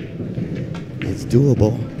on. It's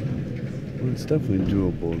doable. Well, it's definitely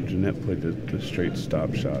doable. Jeanette played the straight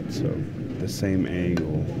stop shot, so the same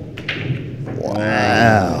angle.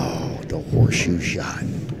 Wow, the horseshoe shot.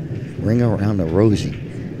 Ring around the rosy.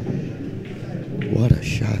 What a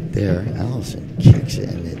shot there. Allison kicks it,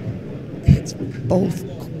 and it hits both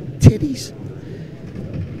titties.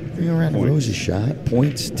 Ring around the rosy shot.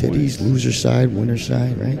 Points, titties, loser side, winner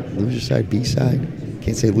side, right? Loser side, B side.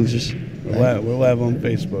 Can't say losers. Right? We're live on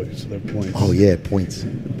Facebook, so they're points. Oh, yeah, points.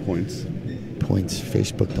 Points. Points.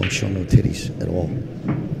 Facebook don't show no titties at all.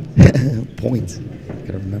 Points.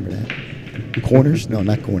 Gotta remember that. Corners? No,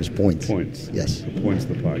 not corners. Points. Points. Yes. Points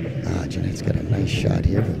the pocket. Jeanette's got a nice shot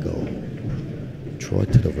here. We'll go draw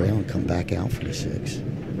it to the rail and come back out for the 6.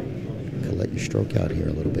 Could let your stroke out here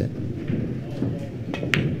a little bit.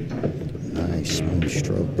 Nice smooth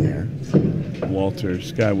stroke there. Walter,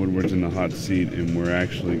 Sky Woodward's in the hot seat, and we're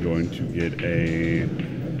actually going to get a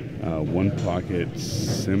one-pocket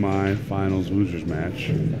semi-finals losers match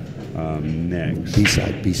next.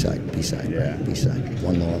 B-side, Yeah. right? B-side.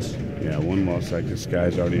 One loss. Yeah, one loss side because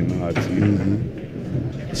Sky's already in the hot seat.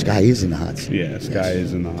 Mm-hmm. Sky is in the hot seat. Yeah, Sky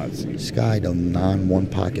is in the hot seat. Sky, the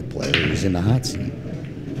non-one-pocket player, is in the hot seat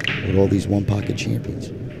with all these one-pocket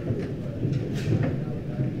champions.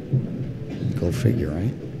 Go figure,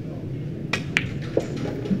 right?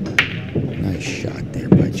 Nice shot there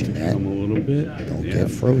by Jeanette. Come a little bit. Don't get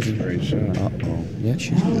frozen. Great shot. Uh-oh. Yeah,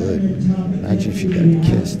 she's good. Imagine if she got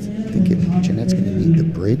kissed. I think Jeanette's going to need the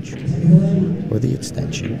bridge or the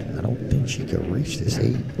extension. I don't think she could reach this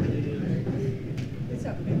 8.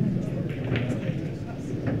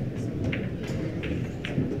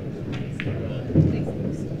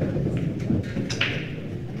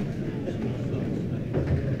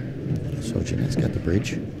 So Jeanette's got the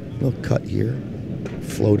bridge. Little cut here.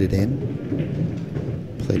 Floated in.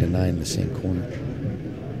 Played a 9 in the same corner.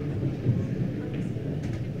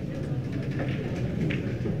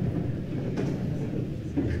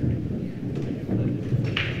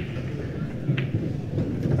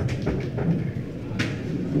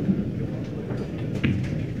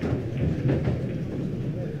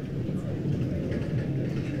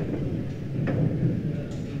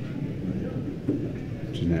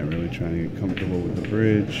 Jeanette really trying to get comfortable with the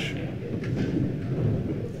bridge.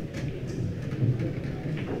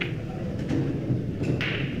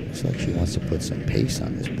 Looks like she wants to put some pace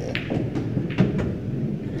on this ball.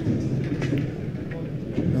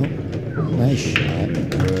 Nope. Nice shot.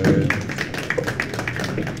 Good.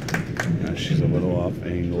 Now she's a little off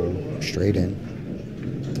angle. Straight in.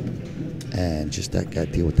 And just that got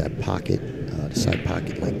to deal with that pocket, the side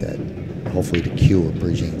pocket like that. Hopefully the cue or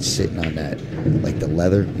bridge ain't sitting on that, like the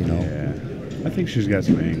leather, Yeah. I think she's got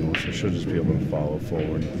some angles, so she'll just be able to follow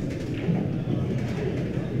forward.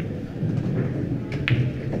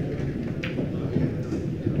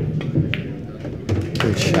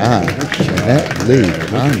 Good shot. Jeanette Lee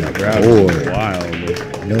on the board.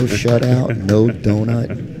 Wild. No shutout, no donut,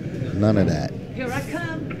 none of that. Here I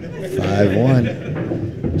come.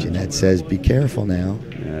 5-1. Jeanette says, be careful now.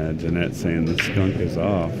 Yeah, Jeanette saying the skunk is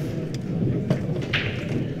off.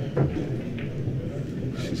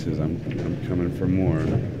 She says, I'm coming for more.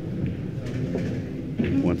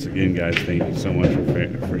 Once again, guys, thank you so much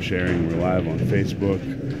for sharing. We're live on Facebook.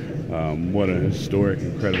 What a historic,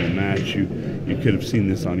 incredible match. You could have seen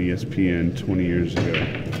this on ESPN 20 years ago.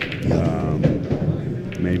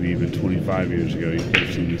 Maybe even 25 years ago. You could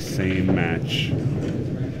have seen the same match.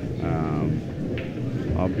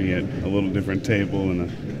 Albeit a little different table and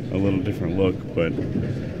a little different look, but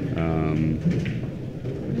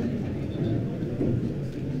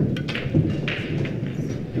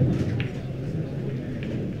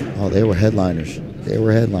oh, they were headliners. They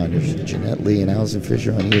were headliners. Jeanette Lee and Allsion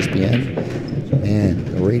Fisher on ESPN. Man,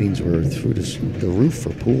 the ratings were through the roof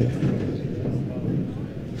for pool.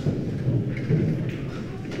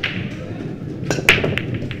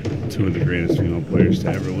 two of the greatest female players to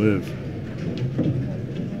ever live.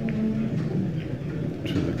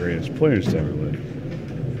 Two of the greatest players to ever live.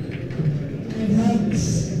 And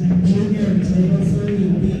hugs. Junior, table 3.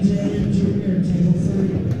 BJ and Junior, table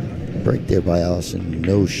 3. Break there by Allison.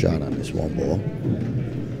 No shot on this one ball.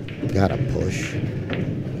 Got a push.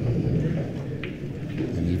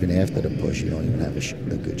 And even after the push, you don't even have a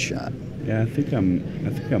good shot. Yeah, I think I'm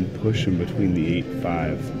pushing between the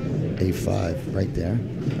 8-5. 8-5, right there.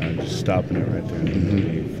 Just stopping it right there in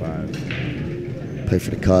the 8-5. Play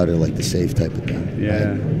for the cut or like the save type of thing. Yeah,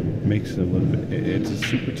 Right? makes it a little bit. It's a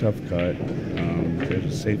super tough cut. There's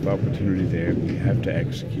a safe opportunity there. We have to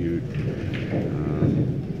execute.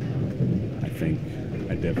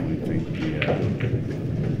 I definitely think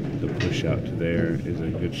the push out to there is a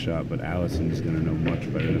good shot, but Allison is going to know much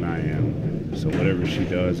better than I am. So whatever she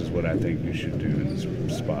does is what I think you should do in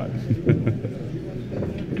this spot.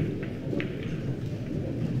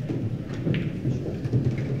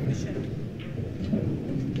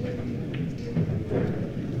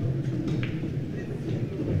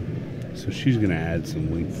 So she's going to add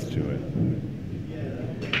some length to it.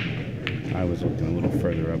 I was looking a little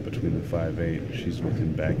further up between the 5-8. She's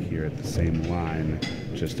looking back here at the same line,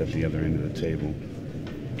 just at the other end of the table.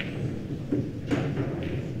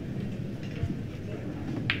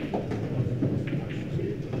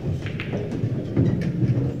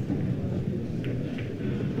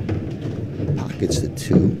 Pockets the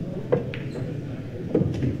 2.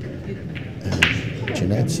 And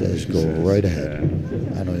Jeanette says, go right ahead.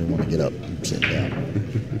 I don't even want to get up. I'm sitting down.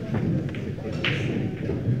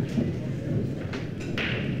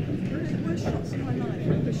 Worst shots of my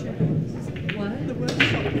life, push your hands. What? The worst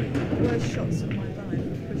shots of my life,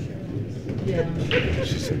 push your hands. Yeah.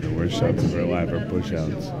 She said the worst shots of her life are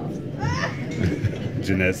push-outs.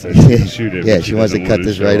 Jeanette said she can shoot it. Yeah, but she wants to doesn't cut want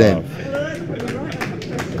this show right in. off.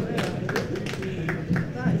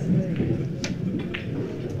 That is really good.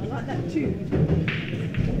 I like that too.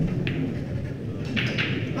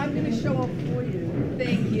 I'm going to show off for you.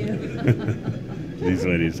 Thank you. These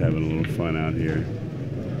ladies having a little fun out here.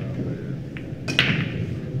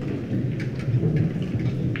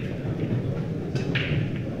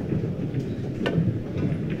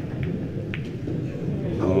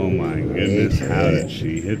 Oh my goodness, how did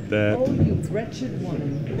she hit that? Oh, you wretched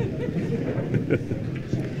woman.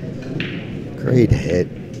 Great hit.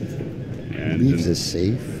 And Leaves us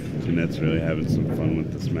safe. Jeanette's really having some fun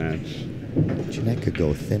with this match. Jeanette could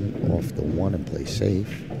go thin off the 1 and play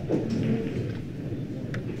safe.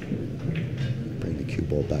 Bring the cue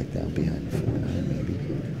ball back down behind the 4-9 maybe.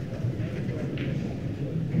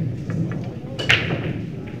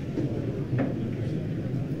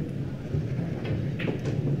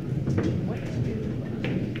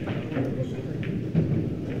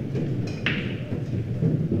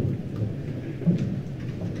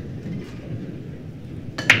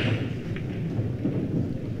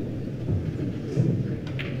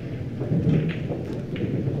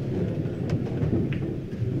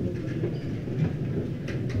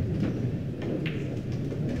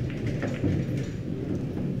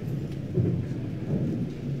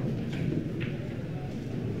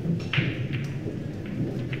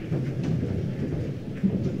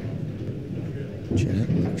 Jeanette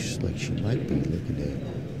looks like she might be looking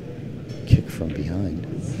to kick from behind.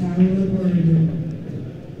 Skylar Worthing.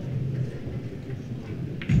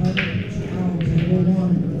 Target, table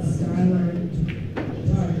 1. Skylar,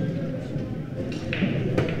 target.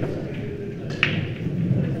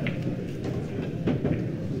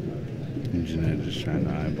 And Jeanette just trying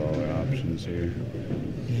to eyeball her options here.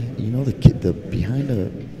 You know, the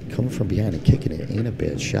coming from behind and kicking it ain't a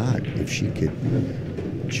bad shot. If she could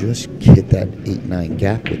just hit that 8-9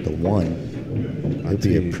 gap with the 1, it'd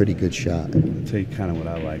be a pretty good shot. I'll tell you kind of what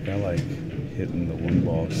I like. I like hitting the 1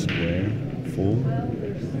 ball square, full,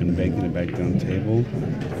 and banking it back down the table,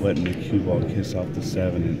 letting the cue ball kiss off the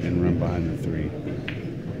 7 and run behind the 3.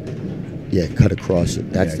 Yeah, cut across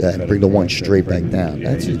it. That's Yeah, that. cut Bring the 1 across it. straight back Bring- down.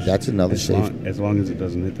 yeah, That's another safe. As long as it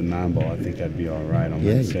doesn't hit the 9 ball, I think I'd be all right on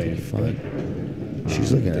Yeah, that you could be save. fine. She's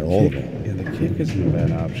But, looking the at all of kick- them. Yeah, the kick isn't a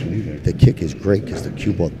bad option either. The kick is great because the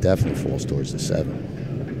cue ball definitely falls towards the 7.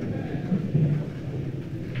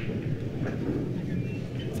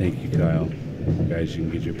 Thank you, Kyle. Guys, you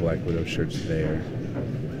can get your Black Widow shirts there.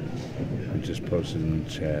 I just posted in the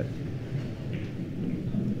chat.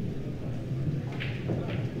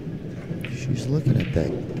 She's looking at the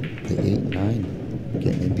 8-9,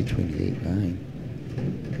 getting in between the 8-9.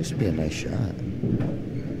 This would be a nice shot.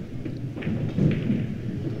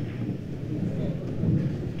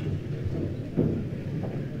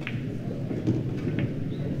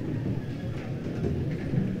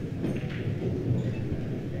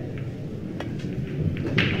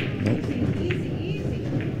 Nope.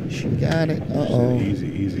 She Got it. Uh-oh. Easy,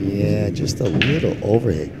 easy. Yeah, just a little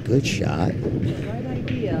overhit. Good shot. Right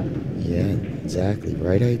idea. Yeah, exactly.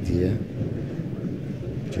 Right idea.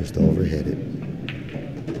 Just overhit it.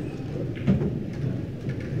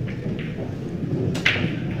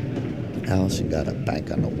 Allison got a bank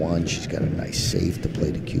on the 1. She's got a nice save to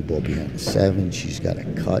play the cue ball behind the 7. She's got a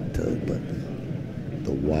cut to, but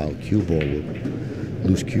the wild cue ball will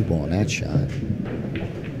lose cue ball on that shot.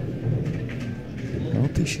 I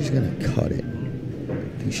don't think she's gonna cut it.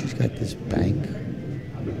 I think she's got this bank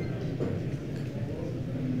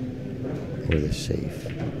or the safe.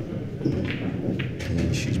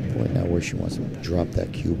 And she's pointing out where she wants to drop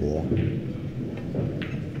that cue ball.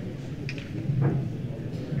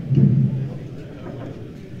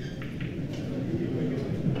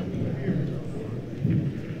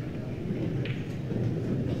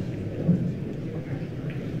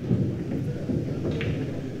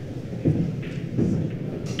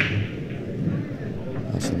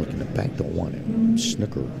 Also looking to bank the 1 and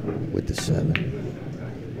snooker with the 7.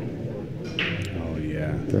 Oh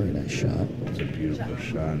yeah. Very nice shot. It's a beautiful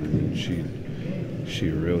shot. I mean, she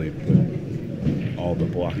really put all the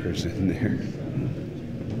blockers in there.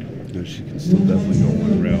 No, she can still definitely go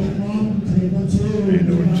 1 rail and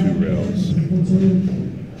or 2 rails.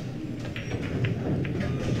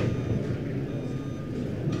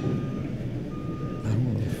 I don't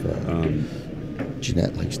know if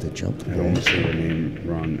Jeanette likes to jump. I don't want to say her name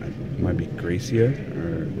wrong. It might be Gracia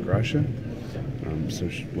or Gracia. So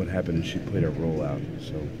what happened is she played a rollout.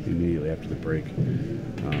 So immediately after the break,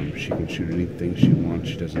 she can shoot anything she wants.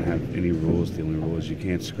 She doesn't have any rules. The only rule is you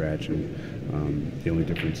can't scratch. And the only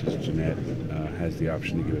difference is Jeanette has the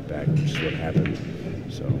option to give it back, which is what happened.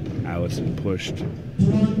 So Allison pushed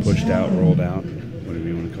out, rolled out, whatever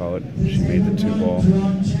you want to call it. She made the 2 ball,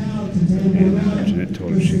 and Jeanette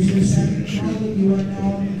told her she could continue to shoot.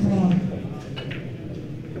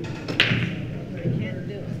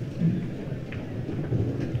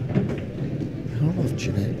 I don't know if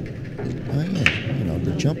Jeanette. Oh yeah, you know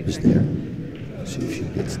the jump is there. See if she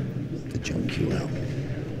gets the jump cue out.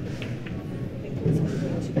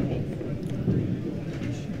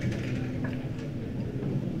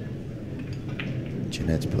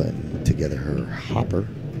 Jeanette's putting together her hopper,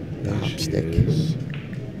 the hop She stick. is.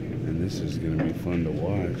 And this is going to be fun to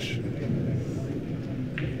watch.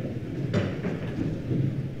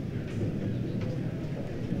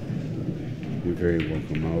 You're very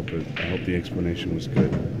welcome. I hope the explanation was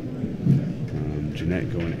good. Jeanette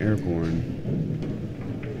going airborne.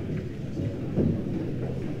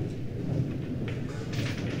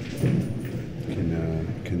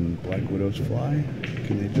 Can Black Widows fly?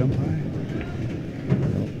 Can they jump high?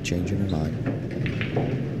 No, changing her mind.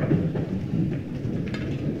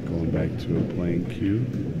 Going back to a playing cue.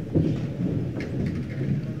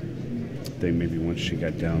 I think maybe once she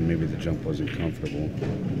got down, maybe the jump wasn't comfortable.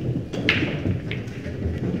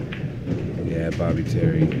 Yeah, Bobby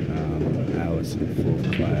Terry, Allison,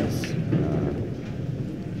 4th class.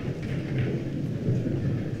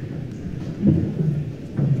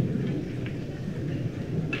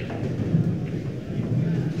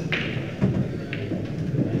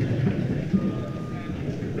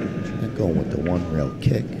 Jeanette going with the 1 rail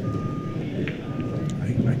kick.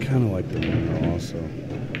 I kind of like the runner also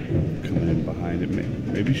coming in behind it.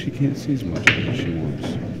 Maybe she can't see as much as she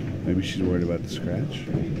wants. Maybe she's worried about the scratch.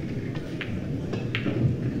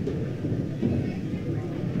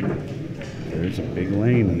 There's a big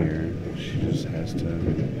lane here. She just has to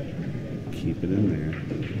keep it in there.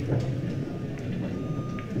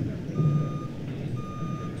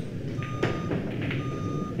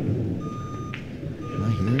 Am I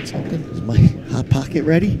hearing something? Is my hot pocket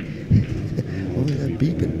ready? What was that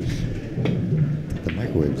beeping? The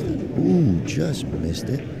microwave's done. Ooh, just missed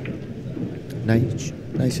it.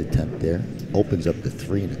 Nice attempt there. Opens up the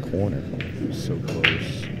 3 in the corner. So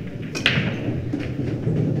close.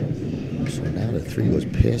 So now the 3 goes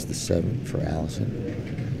past the 7 for Allison.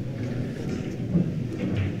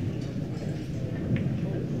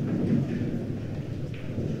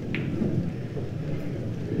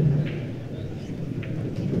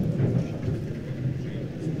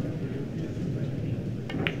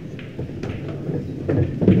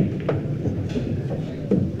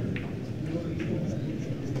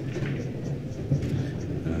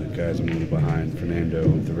 Guys, I'm a little behind. Fernando,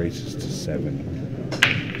 the race is to 7.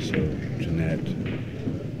 So Jeanette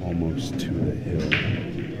almost to the hill.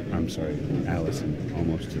 I'm sorry, Allison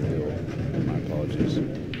almost to the hill. My apologies.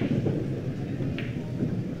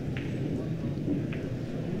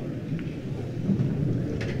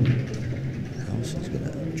 Allison's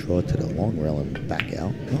gonna draw it to the long rail and back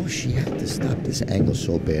out. Oh, she had to stop this angle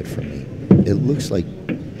so bad for me. It looks like,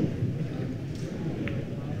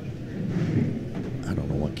 I don't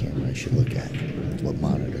know what camera I should look at, what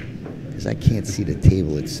monitor, because I can't see the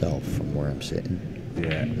table itself from where I'm sitting.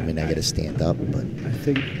 Yeah. I mean, I got to stand up, but I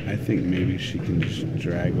think maybe she can just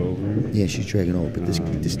drag over. yeah, she's dragging over. But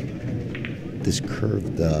this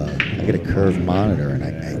curved, I got a curved monitor,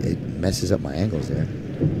 and it messes up my angles there.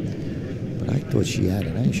 But I thought she had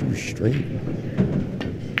it. She was straight.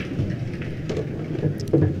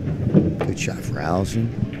 Good shot for Allison.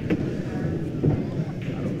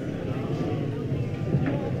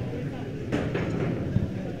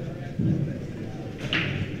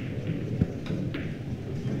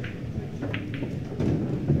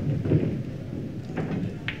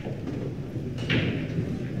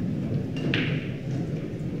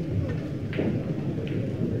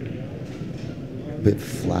 A bit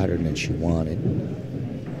flatter than she wanted.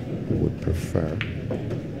 Would prefer.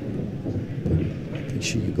 I think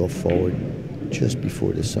she could go forward just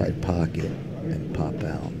before the side pocket and pop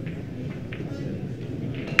out.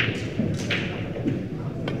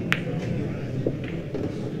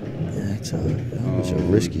 That was a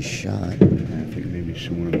risky shot. I think maybe she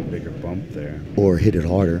wanted a bigger bump there. Or hit it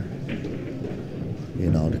harder,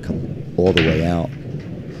 to come all the way out.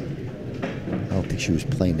 I don't think she was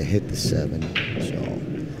playing to hit the 7, so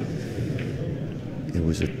it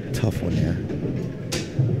was a tough one there.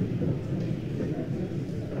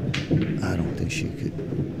 I don't think she could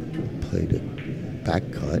play the back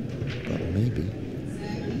cut, but maybe.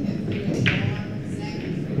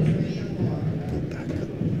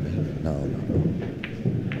 No.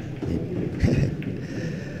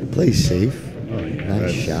 Play safe. Oh, yeah,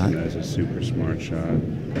 nice shot. That's a super smart shot.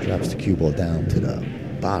 Drops the cue ball down to the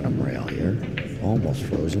bottom rail here. Almost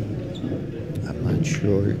frozen. I'm not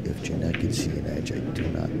sure if Jeanette can see an edge. I do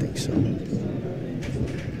not think so.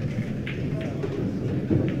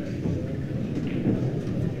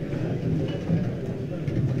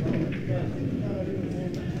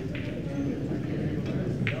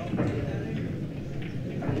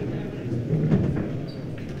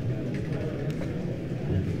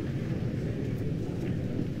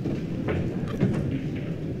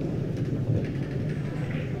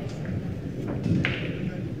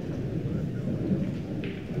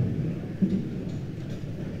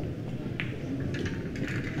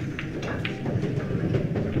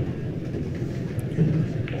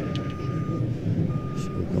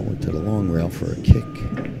 For a kick.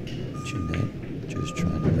 Jeanette just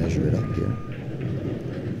trying to measure it up here.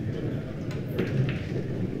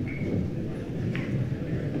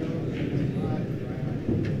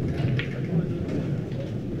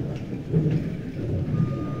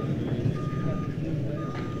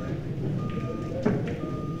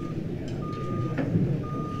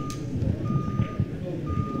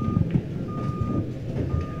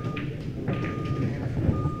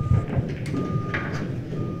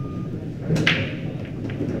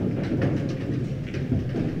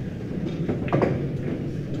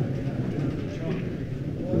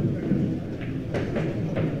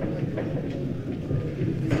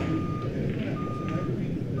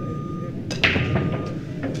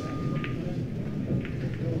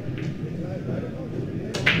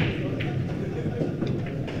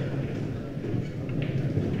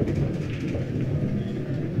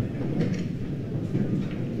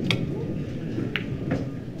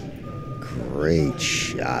 Great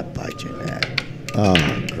shot by Jeanette. Oh,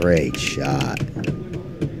 great shot.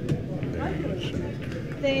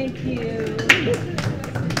 Thank you.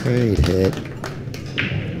 Great hit.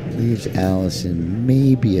 Leaves Allison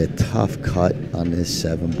maybe a tough cut on this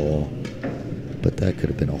 7 ball, but that could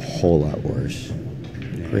have been a whole lot worse.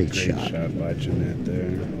 Yeah, great shot. Shot by Jeanette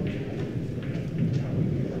there.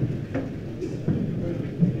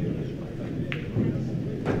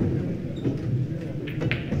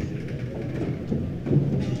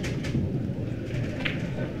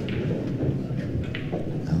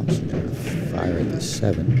 Fire at the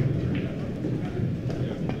 7.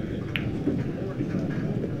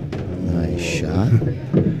 Nice shot.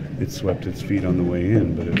 It swept its feet on the way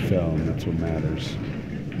in, but it fell, and that's what matters.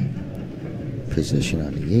 Position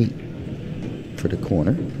on the 8 for the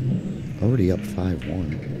corner. Already up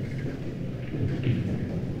 5-1.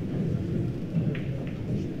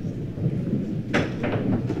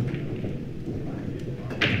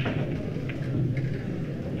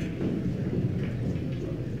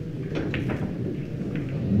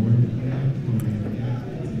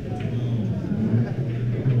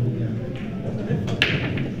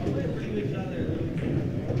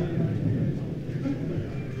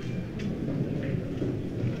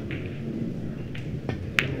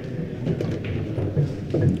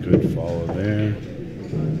 Good follow there.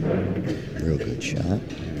 Real good shot.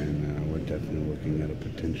 And we're definitely looking at a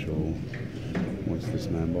potential, once this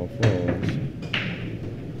 9-ball falls,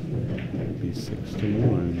 be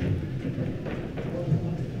 6-1.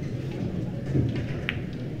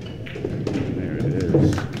 There it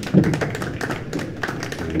is.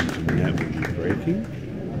 And Jeanette will be breaking.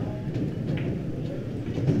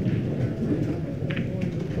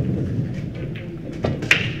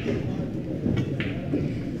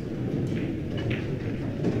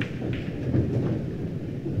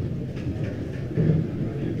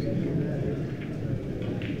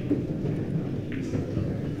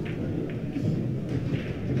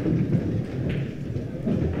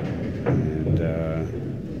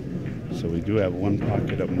 So we do have one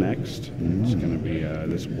pocket up next. It's going to be,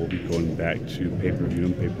 this will be going back to pay-per-view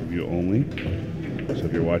and pay-per-view only. So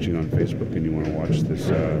if you're watching on Facebook and you want to watch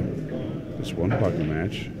this this one pocket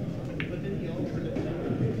match,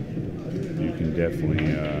 you can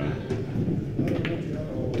definitely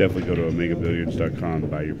go to omegabilliards.com,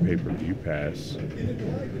 buy your pay-per-view pass.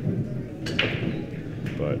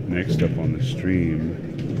 But next up on the stream,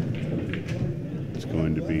 it's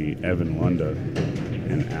going to be Evan Lunda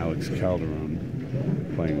and Alex Calderon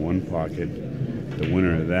playing one pocket. The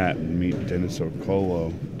winner of that will meet Dennis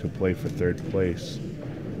Ocolo to play for third place.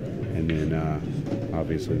 And then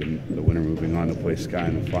obviously the winner moving on to play Sky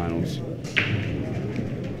in the finals.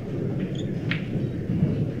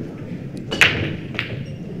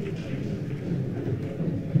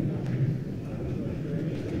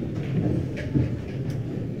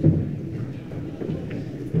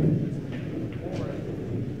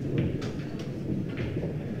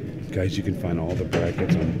 Guys, you can find all the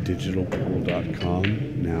brackets on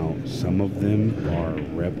digitalpool.com. Now, some of them are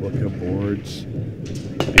replica boards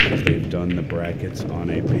because they've done the brackets on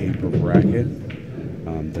a paper bracket.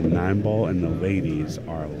 The 9-ball and the ladies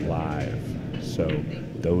are live. So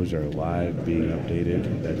those are live being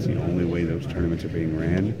updated. That's the only way those tournaments are being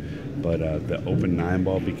ran. But the open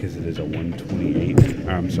 9-ball, because it is a 128,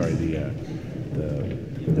 I'm sorry, the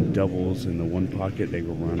doubles in the one pocket, they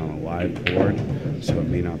will run on a live board, so it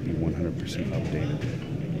may not be 100% updated.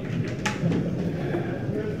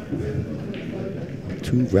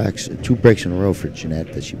 Two breaks in a row for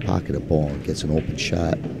Jeanette that she pocketed a ball and gets an open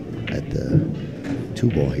shot at the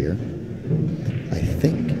 2-ball here. I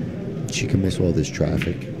think she can miss all this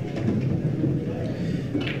traffic.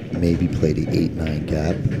 Maybe play the 8-9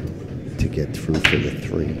 gap to get through for the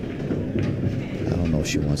 3. I don't know if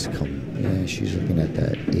she wants to come. Yeah, she's looking at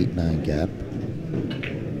that 8-9 gap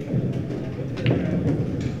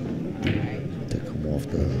to come off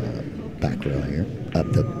the back rail here.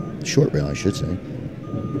 The short rail, I should say.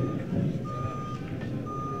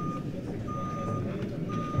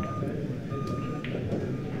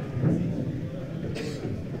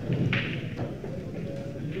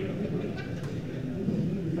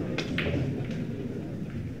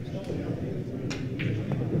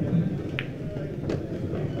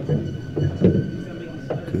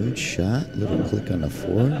 Good shot. Little click on the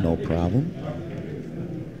 4, no problem.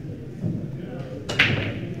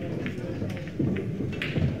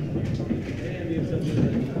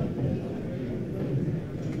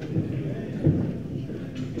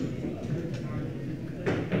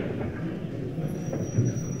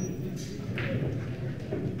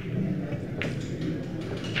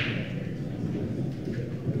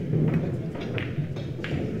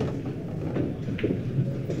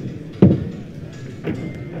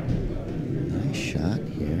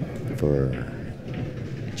 For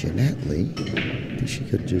Jeanette Lee, I think she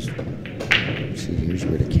could just see. Here's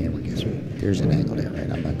where the camera gets me. There's an angle there, right?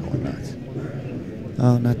 I'm not going nuts.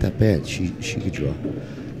 Oh, not that bad. She could draw.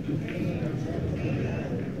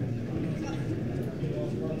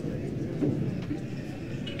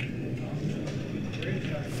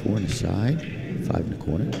 4 on the side, 5 in the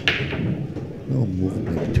corner. No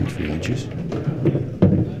movement, maybe 2-3 inches.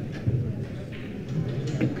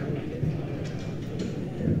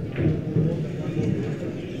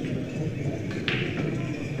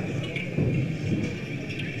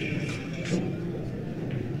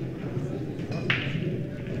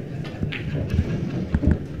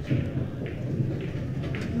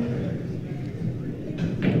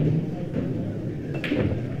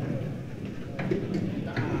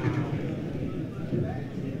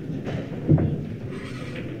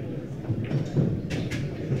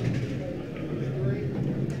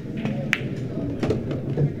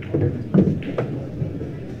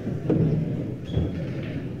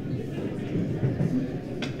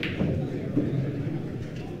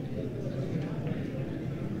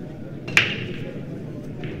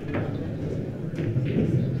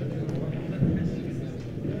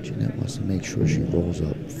 Jeanette wants to make sure she rolls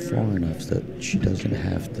up far enough that she doesn't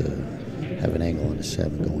have to have an angle on the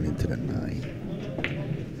 7 going into the 9.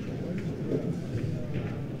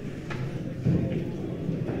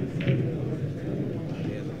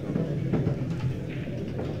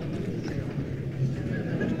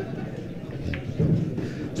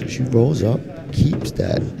 So she rolls up, keeps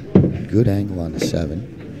that good angle on the 7,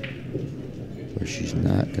 where she's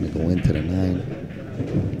not going to go into the 9.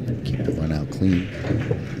 Keep the run out clean.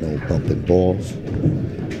 No bumping balls.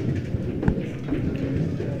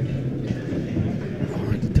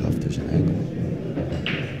 Hard to tough, there's an angle.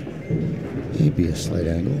 Maybe a slight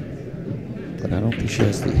angle, but I don't think she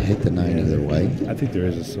has to hit the 9 either way. I think there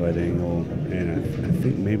is a slight angle, and I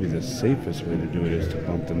think maybe the safest way to do it is to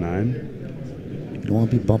bump the 9. You don't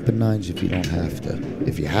want to be bumping 9s if you don't have to.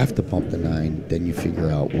 If you have to bump the 9, then you figure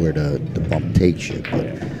out where the bump takes you. But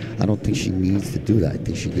I don't think she needs to do that. I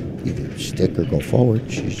think she could either stick or go forward.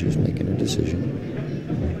 She's just making her decision.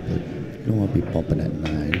 But you don't want to be bumping at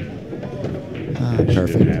 9. Ah, She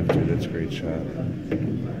perfect. didn't have to. That's a great shot.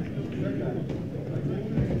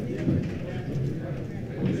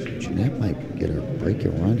 Jeanette might get her break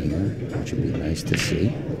and run here, which would be nice to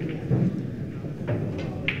see.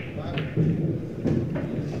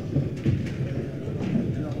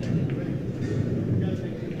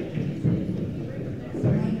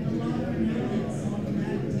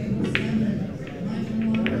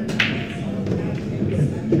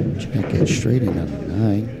 Straight in on the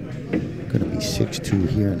 9. Going to be 6-2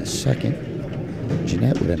 here in a second.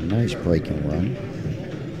 Jeanette with a nice break and run.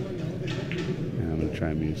 Yeah, I'm going to try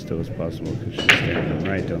and be as still as possible because she's standing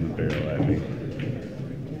right down the barrel at me.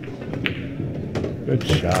 Good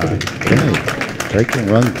shot. Right. Break and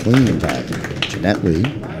run clean by Jeanette Lee.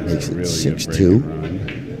 Makes it Really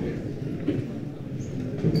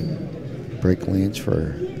 6-2. Break lands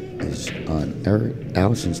is on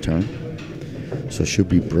Allison's turn. So she'll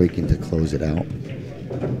be breaking to close it out.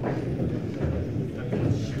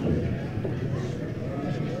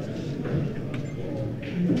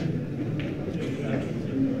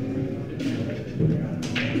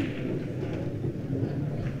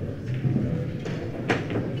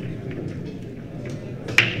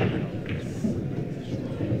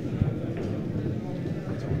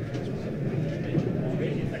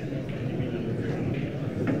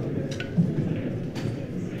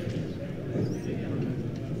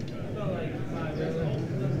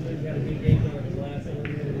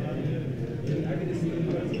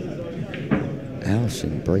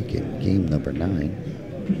 Allison breaking game number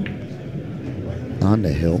 9 on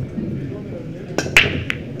the hill.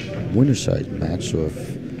 Winner side match, so if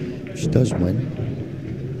she does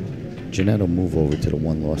win, Jeanette will move over to the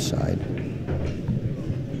 1-loss side.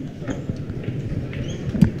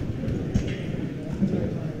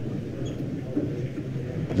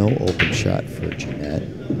 No open shot for Jeanette.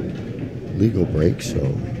 Legal break, so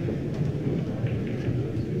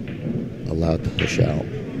allowed to push out.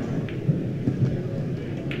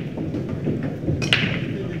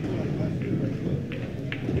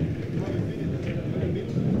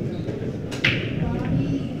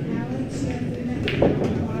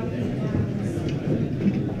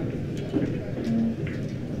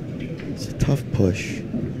 Tough push.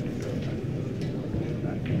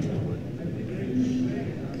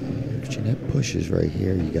 If Jeanette pushes right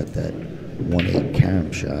here, you got that 1-8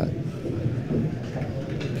 carom shot.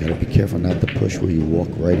 Gotta be careful not to push where you walk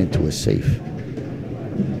right into a safe.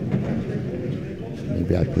 So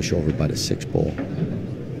maybe I push over by the 6 ball.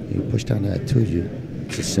 You push down to that 2,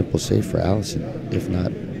 it's a simple safe for Allison. If not,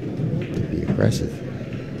 to be aggressive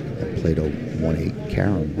and play the 1-8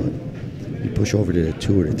 carom. But you push over to the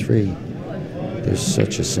 2 or the 3. There's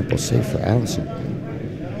such a simple save for Allison.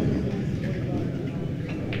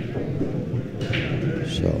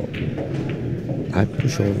 So I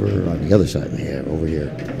push over on the other side of the hair, over here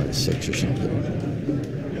by the 6 or something.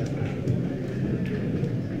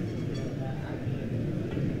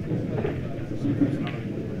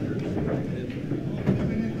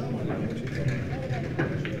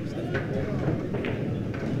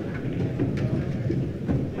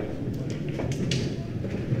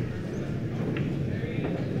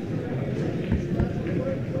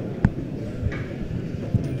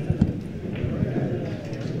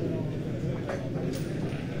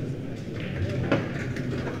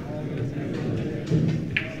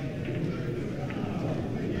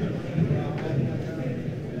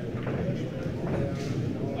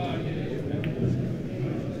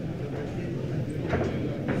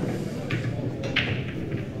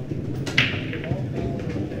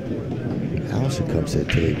 Comes to the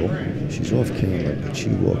table. She's off camera, but she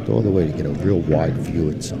walked all the way to get a real wide view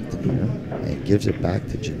at something here. and gives it back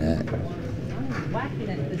to Jeanette. I'm whacking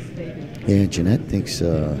at this baby. Yeah, Jeanette thinks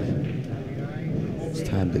it's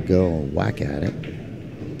time to go whack at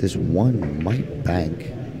it. This one might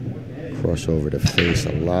bank, cross over the face.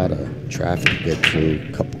 A lot of traffic to get through.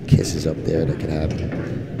 A couple kisses up there that could happen.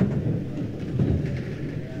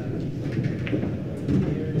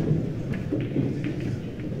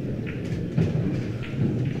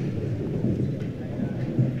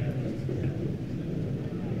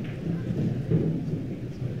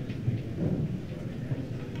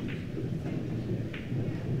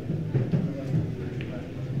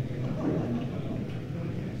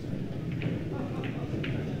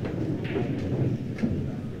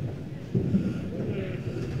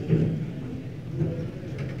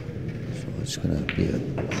 It's going to be a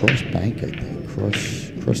cross bank, I think.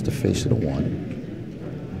 Cross the face of the one.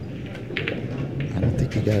 I don't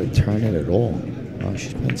think you got to turn it at all. Oh,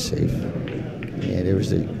 she's been safe. Yeah, there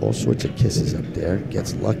was all sorts of kisses up there.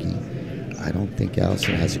 Gets lucky. I don't think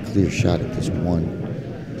Allison has a clear shot at this one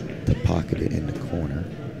to pocket it in the corner.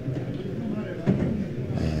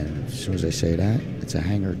 And as soon as I say that, it's a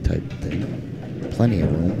hanger type thing. Plenty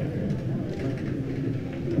of room.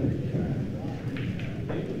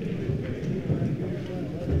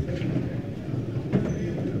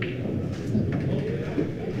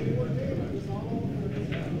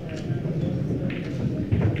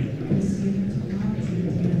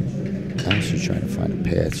 Trying to find a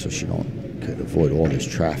path so she could avoid all this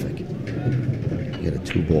traffic. Get a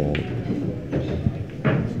 2-ball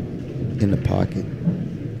in the pocket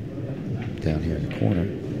down here in the corner.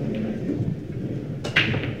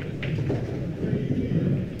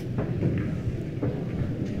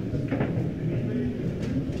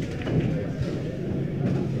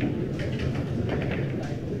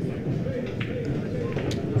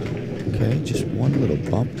 Okay, just one little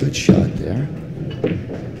bump. Good shot there.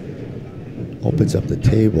 Opens up the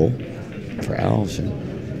table for Allison.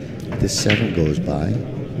 This 7 goes by,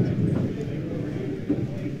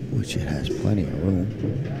 which it has plenty of room.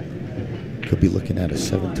 Could be looking at a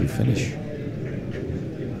 7-2 finish.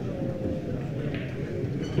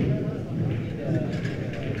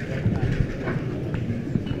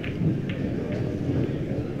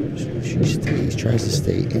 So she tries to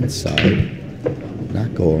stay inside,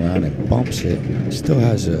 not go around and bumps it. Still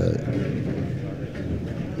has a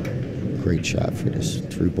great shot for this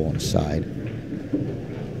 3-ball on the side.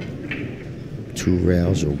 2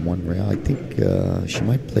 rails or 1 rail. I think she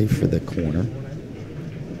might play for the corner.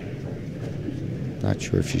 Not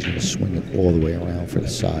sure if she's going to swing it all the way around for the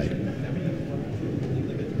side.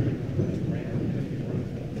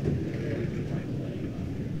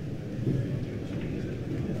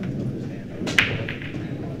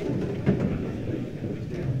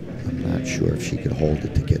 I'm not sure if she could hold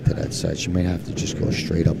it to get to that side. She may have to just go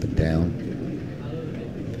straight up and down.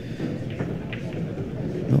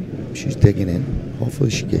 Nope, she's digging in.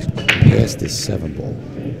 Hopefully she gets past this 7-ball.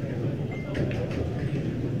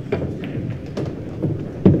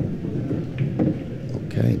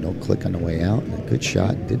 Okay, no click on the way out. And a good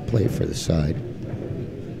shot. Did play for the side.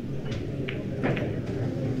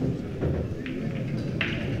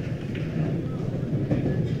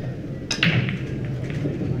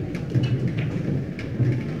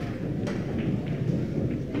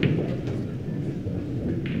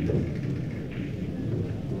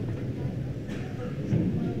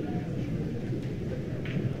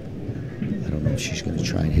 She's going to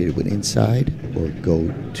try and hit it with inside or go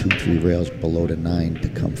 2-3 rails below the 9 to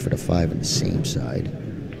come for the 5 on the same side.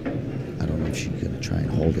 I don't know if she's going to try and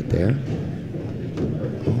hold it there.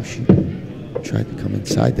 Oh, she tried to come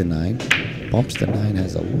inside the 9. Bumps the 9,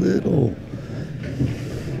 has a little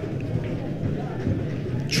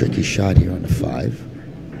tricky shot here on the 5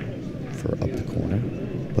 for up the corner.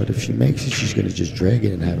 But if she makes it, she's going to just drag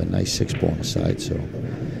it and have a nice 6-ball on the side. So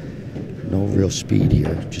no real speed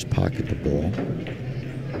here, just pocket the ball.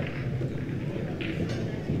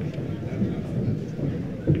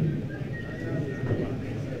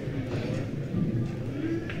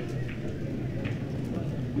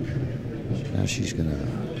 So now she's gonna,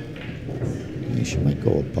 she might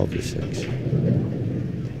go above the 6.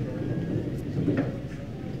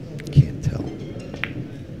 Can't tell.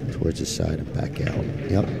 Towards the side and back out.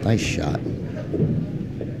 Yep, nice shot.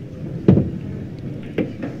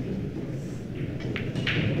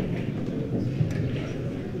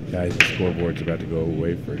 Guys, the scoreboard's about to go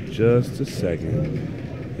away for just a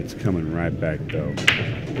second. It's coming right back, though.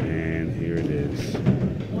 And here it is.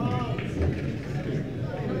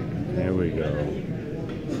 There we go.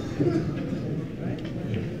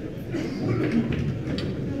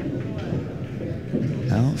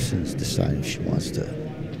 Allison's deciding if she wants to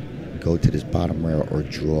go to this bottom rail or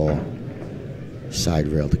draw side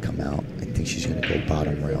rail to come out. I think she's going to go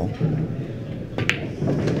bottom rail.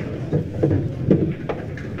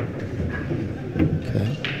 Okay,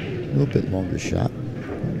 a little bit longer shot.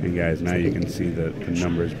 And guys, now you can see the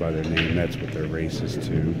numbers by their name. That's what their race is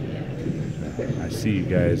to. I see you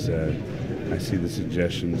guys. I see the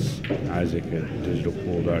suggestions. Isaac at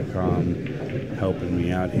digitalpool.com helping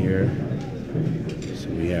me out here. So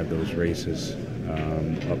we have those races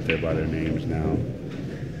up there by their names now.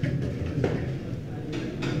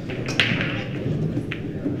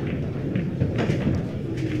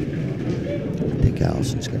 I think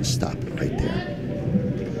Allison's going to stop it right there.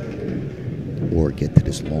 Or get to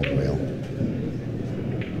this long rail.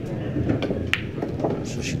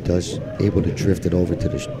 So she does able to drift it over to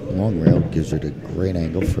the long rail, gives her the great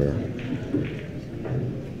angle for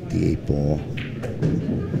the 8-ball,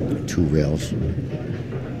 2 rails.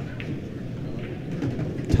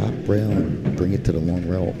 Top rail and bring it to the long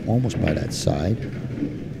rail almost by that side.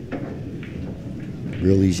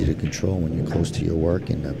 Real easy to control when you're close to your work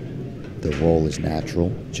and the roll is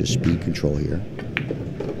natural, just speed control here.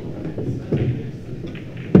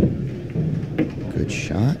 Good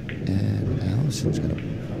shot, and Allison's going to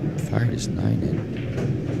fire this 9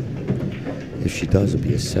 in. If she does, it'll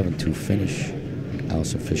be a 7-2 finish.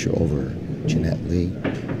 Allsion Fisher over Jeanette Lee.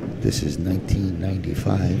 This is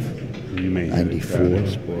 1995, 94,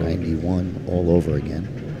 91, all over again.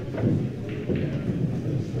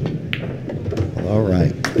 Well, all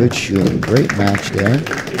right, good shooting. Great match there.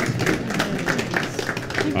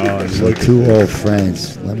 Oh, So 2 old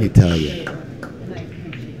friends, let me tell you.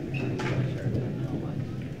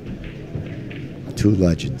 2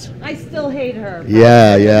 legends. I still hate her.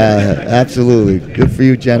 Yeah, yeah, absolutely. Good for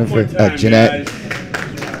you, Jennifer. Jeanette. Guys.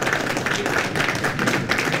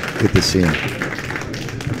 Good to see you.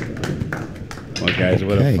 Well, guys,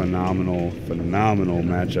 what Okay. a phenomenal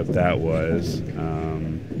matchup that was.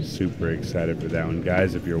 Super excited for that one.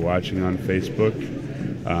 Guys, if you're watching on Facebook,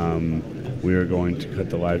 we are going to cut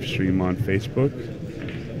the live stream on Facebook.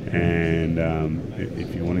 And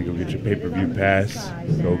if you want to go get your pay-per-view pass,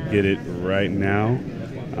 go get it right now.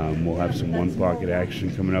 We'll have some one-pocket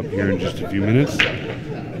action coming up here in just a few minutes.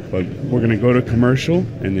 But we're going to go to commercial,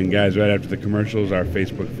 and then, guys, right after the commercials, our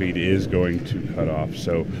Facebook feed is going to cut off.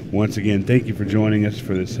 So, once again, thank you for joining us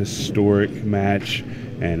for this historic match,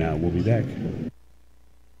 and we'll be back.